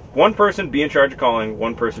call, one person be in charge of calling,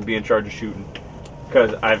 one person be in charge of shooting,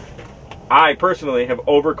 because I personally have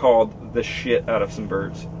overcalled the shit out of some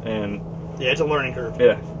birds, and Yeah, it's a learning curve.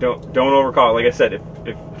 yeah, don't overcall. Like I said,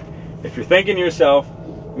 if you're thinking to yourself,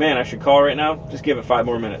 man, I should call right now, just give it 5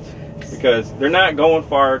 more minutes because they're not going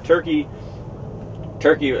far. Turkey.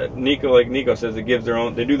 Nico, like Nico says, they do their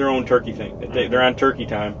own turkey thing. They're on turkey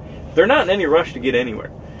time. They're not in any rush to get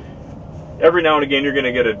anywhere. Every now and again, you're going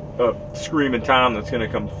to get a screaming tom that's going to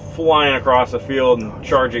come flying across the field and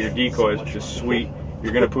charge at your decoys, which is sweet.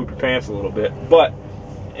 You're going to poop your pants a little bit, but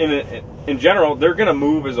in general, they're going to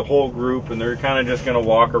move as a whole group, and they're kind of just going to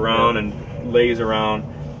walk around and laze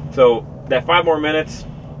around. So that 5 more minutes,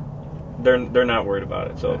 they're not worried about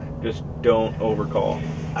it. So just don't overcall.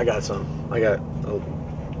 I got a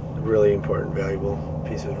really important, valuable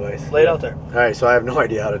piece of advice. Lay it out there. All right, so I have no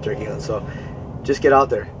idea how to turkey hunt, so just get out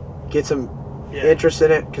there. Get some interest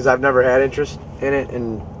in it, because I've never had interest in it,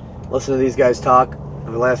 and listen to these guys talk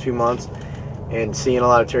over the last few months, and seeing a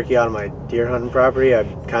lot of turkey out of my deer hunting property, I've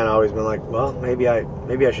kind of always been like, well, maybe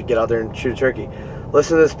I should get out there and shoot a turkey.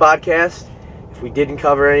 Listen to this podcast. If we didn't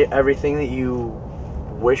cover everything that you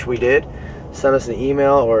wish we did, send us an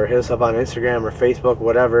email or hit us up on Instagram or Facebook,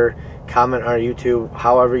 whatever. Comment on our YouTube,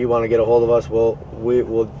 however you want to get a hold of us.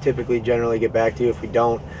 We'll typically generally get back to you. If we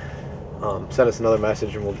don't, send us another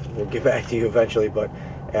message and we'll get back to you eventually. But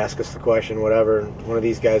ask us the question, whatever. And one of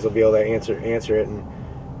these guys will be able to answer it. And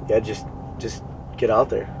yeah, just get out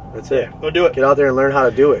there. That's it. Go do it. Get out there and learn how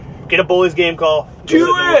to do it. Get a bully's game call.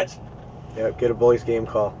 Do it! Yeah, get a bully's game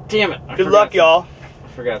call. Damn it! Good luck, y'all. I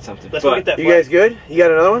forgot something. Let's go get that. You guys good? You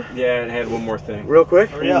got another one? Yeah, I had one more thing. Real quick?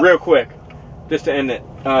 Hurry up. Real quick, just to end it.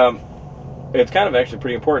 It's kind of actually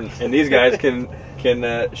pretty important, and these guys can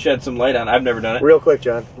shed some light on it. I've never done it. Real quick,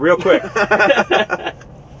 John. Real quick.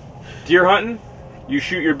 Deer hunting, you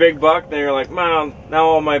shoot your big buck, then you're like, Mom, now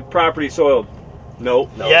all my property's soiled. Nope.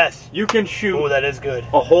 Yes. You can shoot Oh, that is good.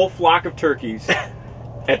 a whole flock of turkeys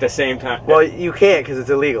at the same time. Well, you can't because it's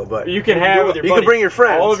illegal, but you can do it have with your you can bring your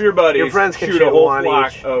friends. all of your buddies. Your friends can shoot a shoot whole one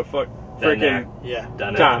flock each. of freaking. Yeah.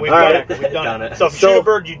 Done Tom. it. We've All done right. it. We've done Done it. it. So if you So- shoot a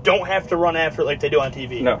bird, you don't have to run after it like they do on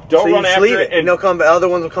TV. No, don't so run you just after leave it. and they'll come back. Other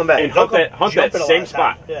ones will come back. And hunt that Jump it a same lot of time.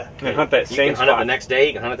 spot. Yeah. And hunt that You same can hunt it the spot. next day.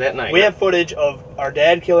 You can hunt it that night. We have footage of our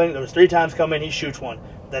dad killing. There was 3 times come in, he shoots one.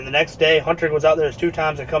 Then the next day, Hunter goes out there. There's 2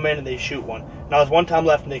 times that come in and they shoot one. Now there's 1 time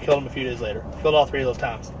left and they killed him a few days later. Killed all 3 of those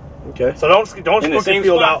times. Okay. So don't In the spook your same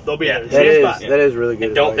field spot. out. They'll be Yeah. there. The That same is spot. that is really good.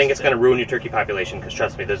 And don't advice. think it's going to ruin your turkey population, because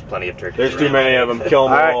trust me, there's plenty of turkeys. There's too around. many of them. Kill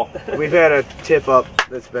them All all. right, we've had a tip up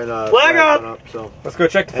that's been Flag up! going so Let's go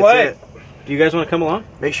check the that's flag. it. Do you guys want to come along?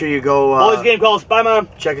 Make sure you go Boys game calls. Bye, Mom.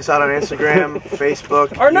 check us out on Instagram,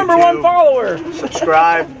 Facebook, Our number YouTube, 1 follower.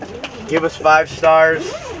 Subscribe, give us 5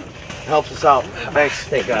 stars. Helps us out. Thanks.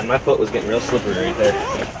 Thank God, my foot was getting real slippery right there.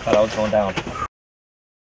 Thought I was going down.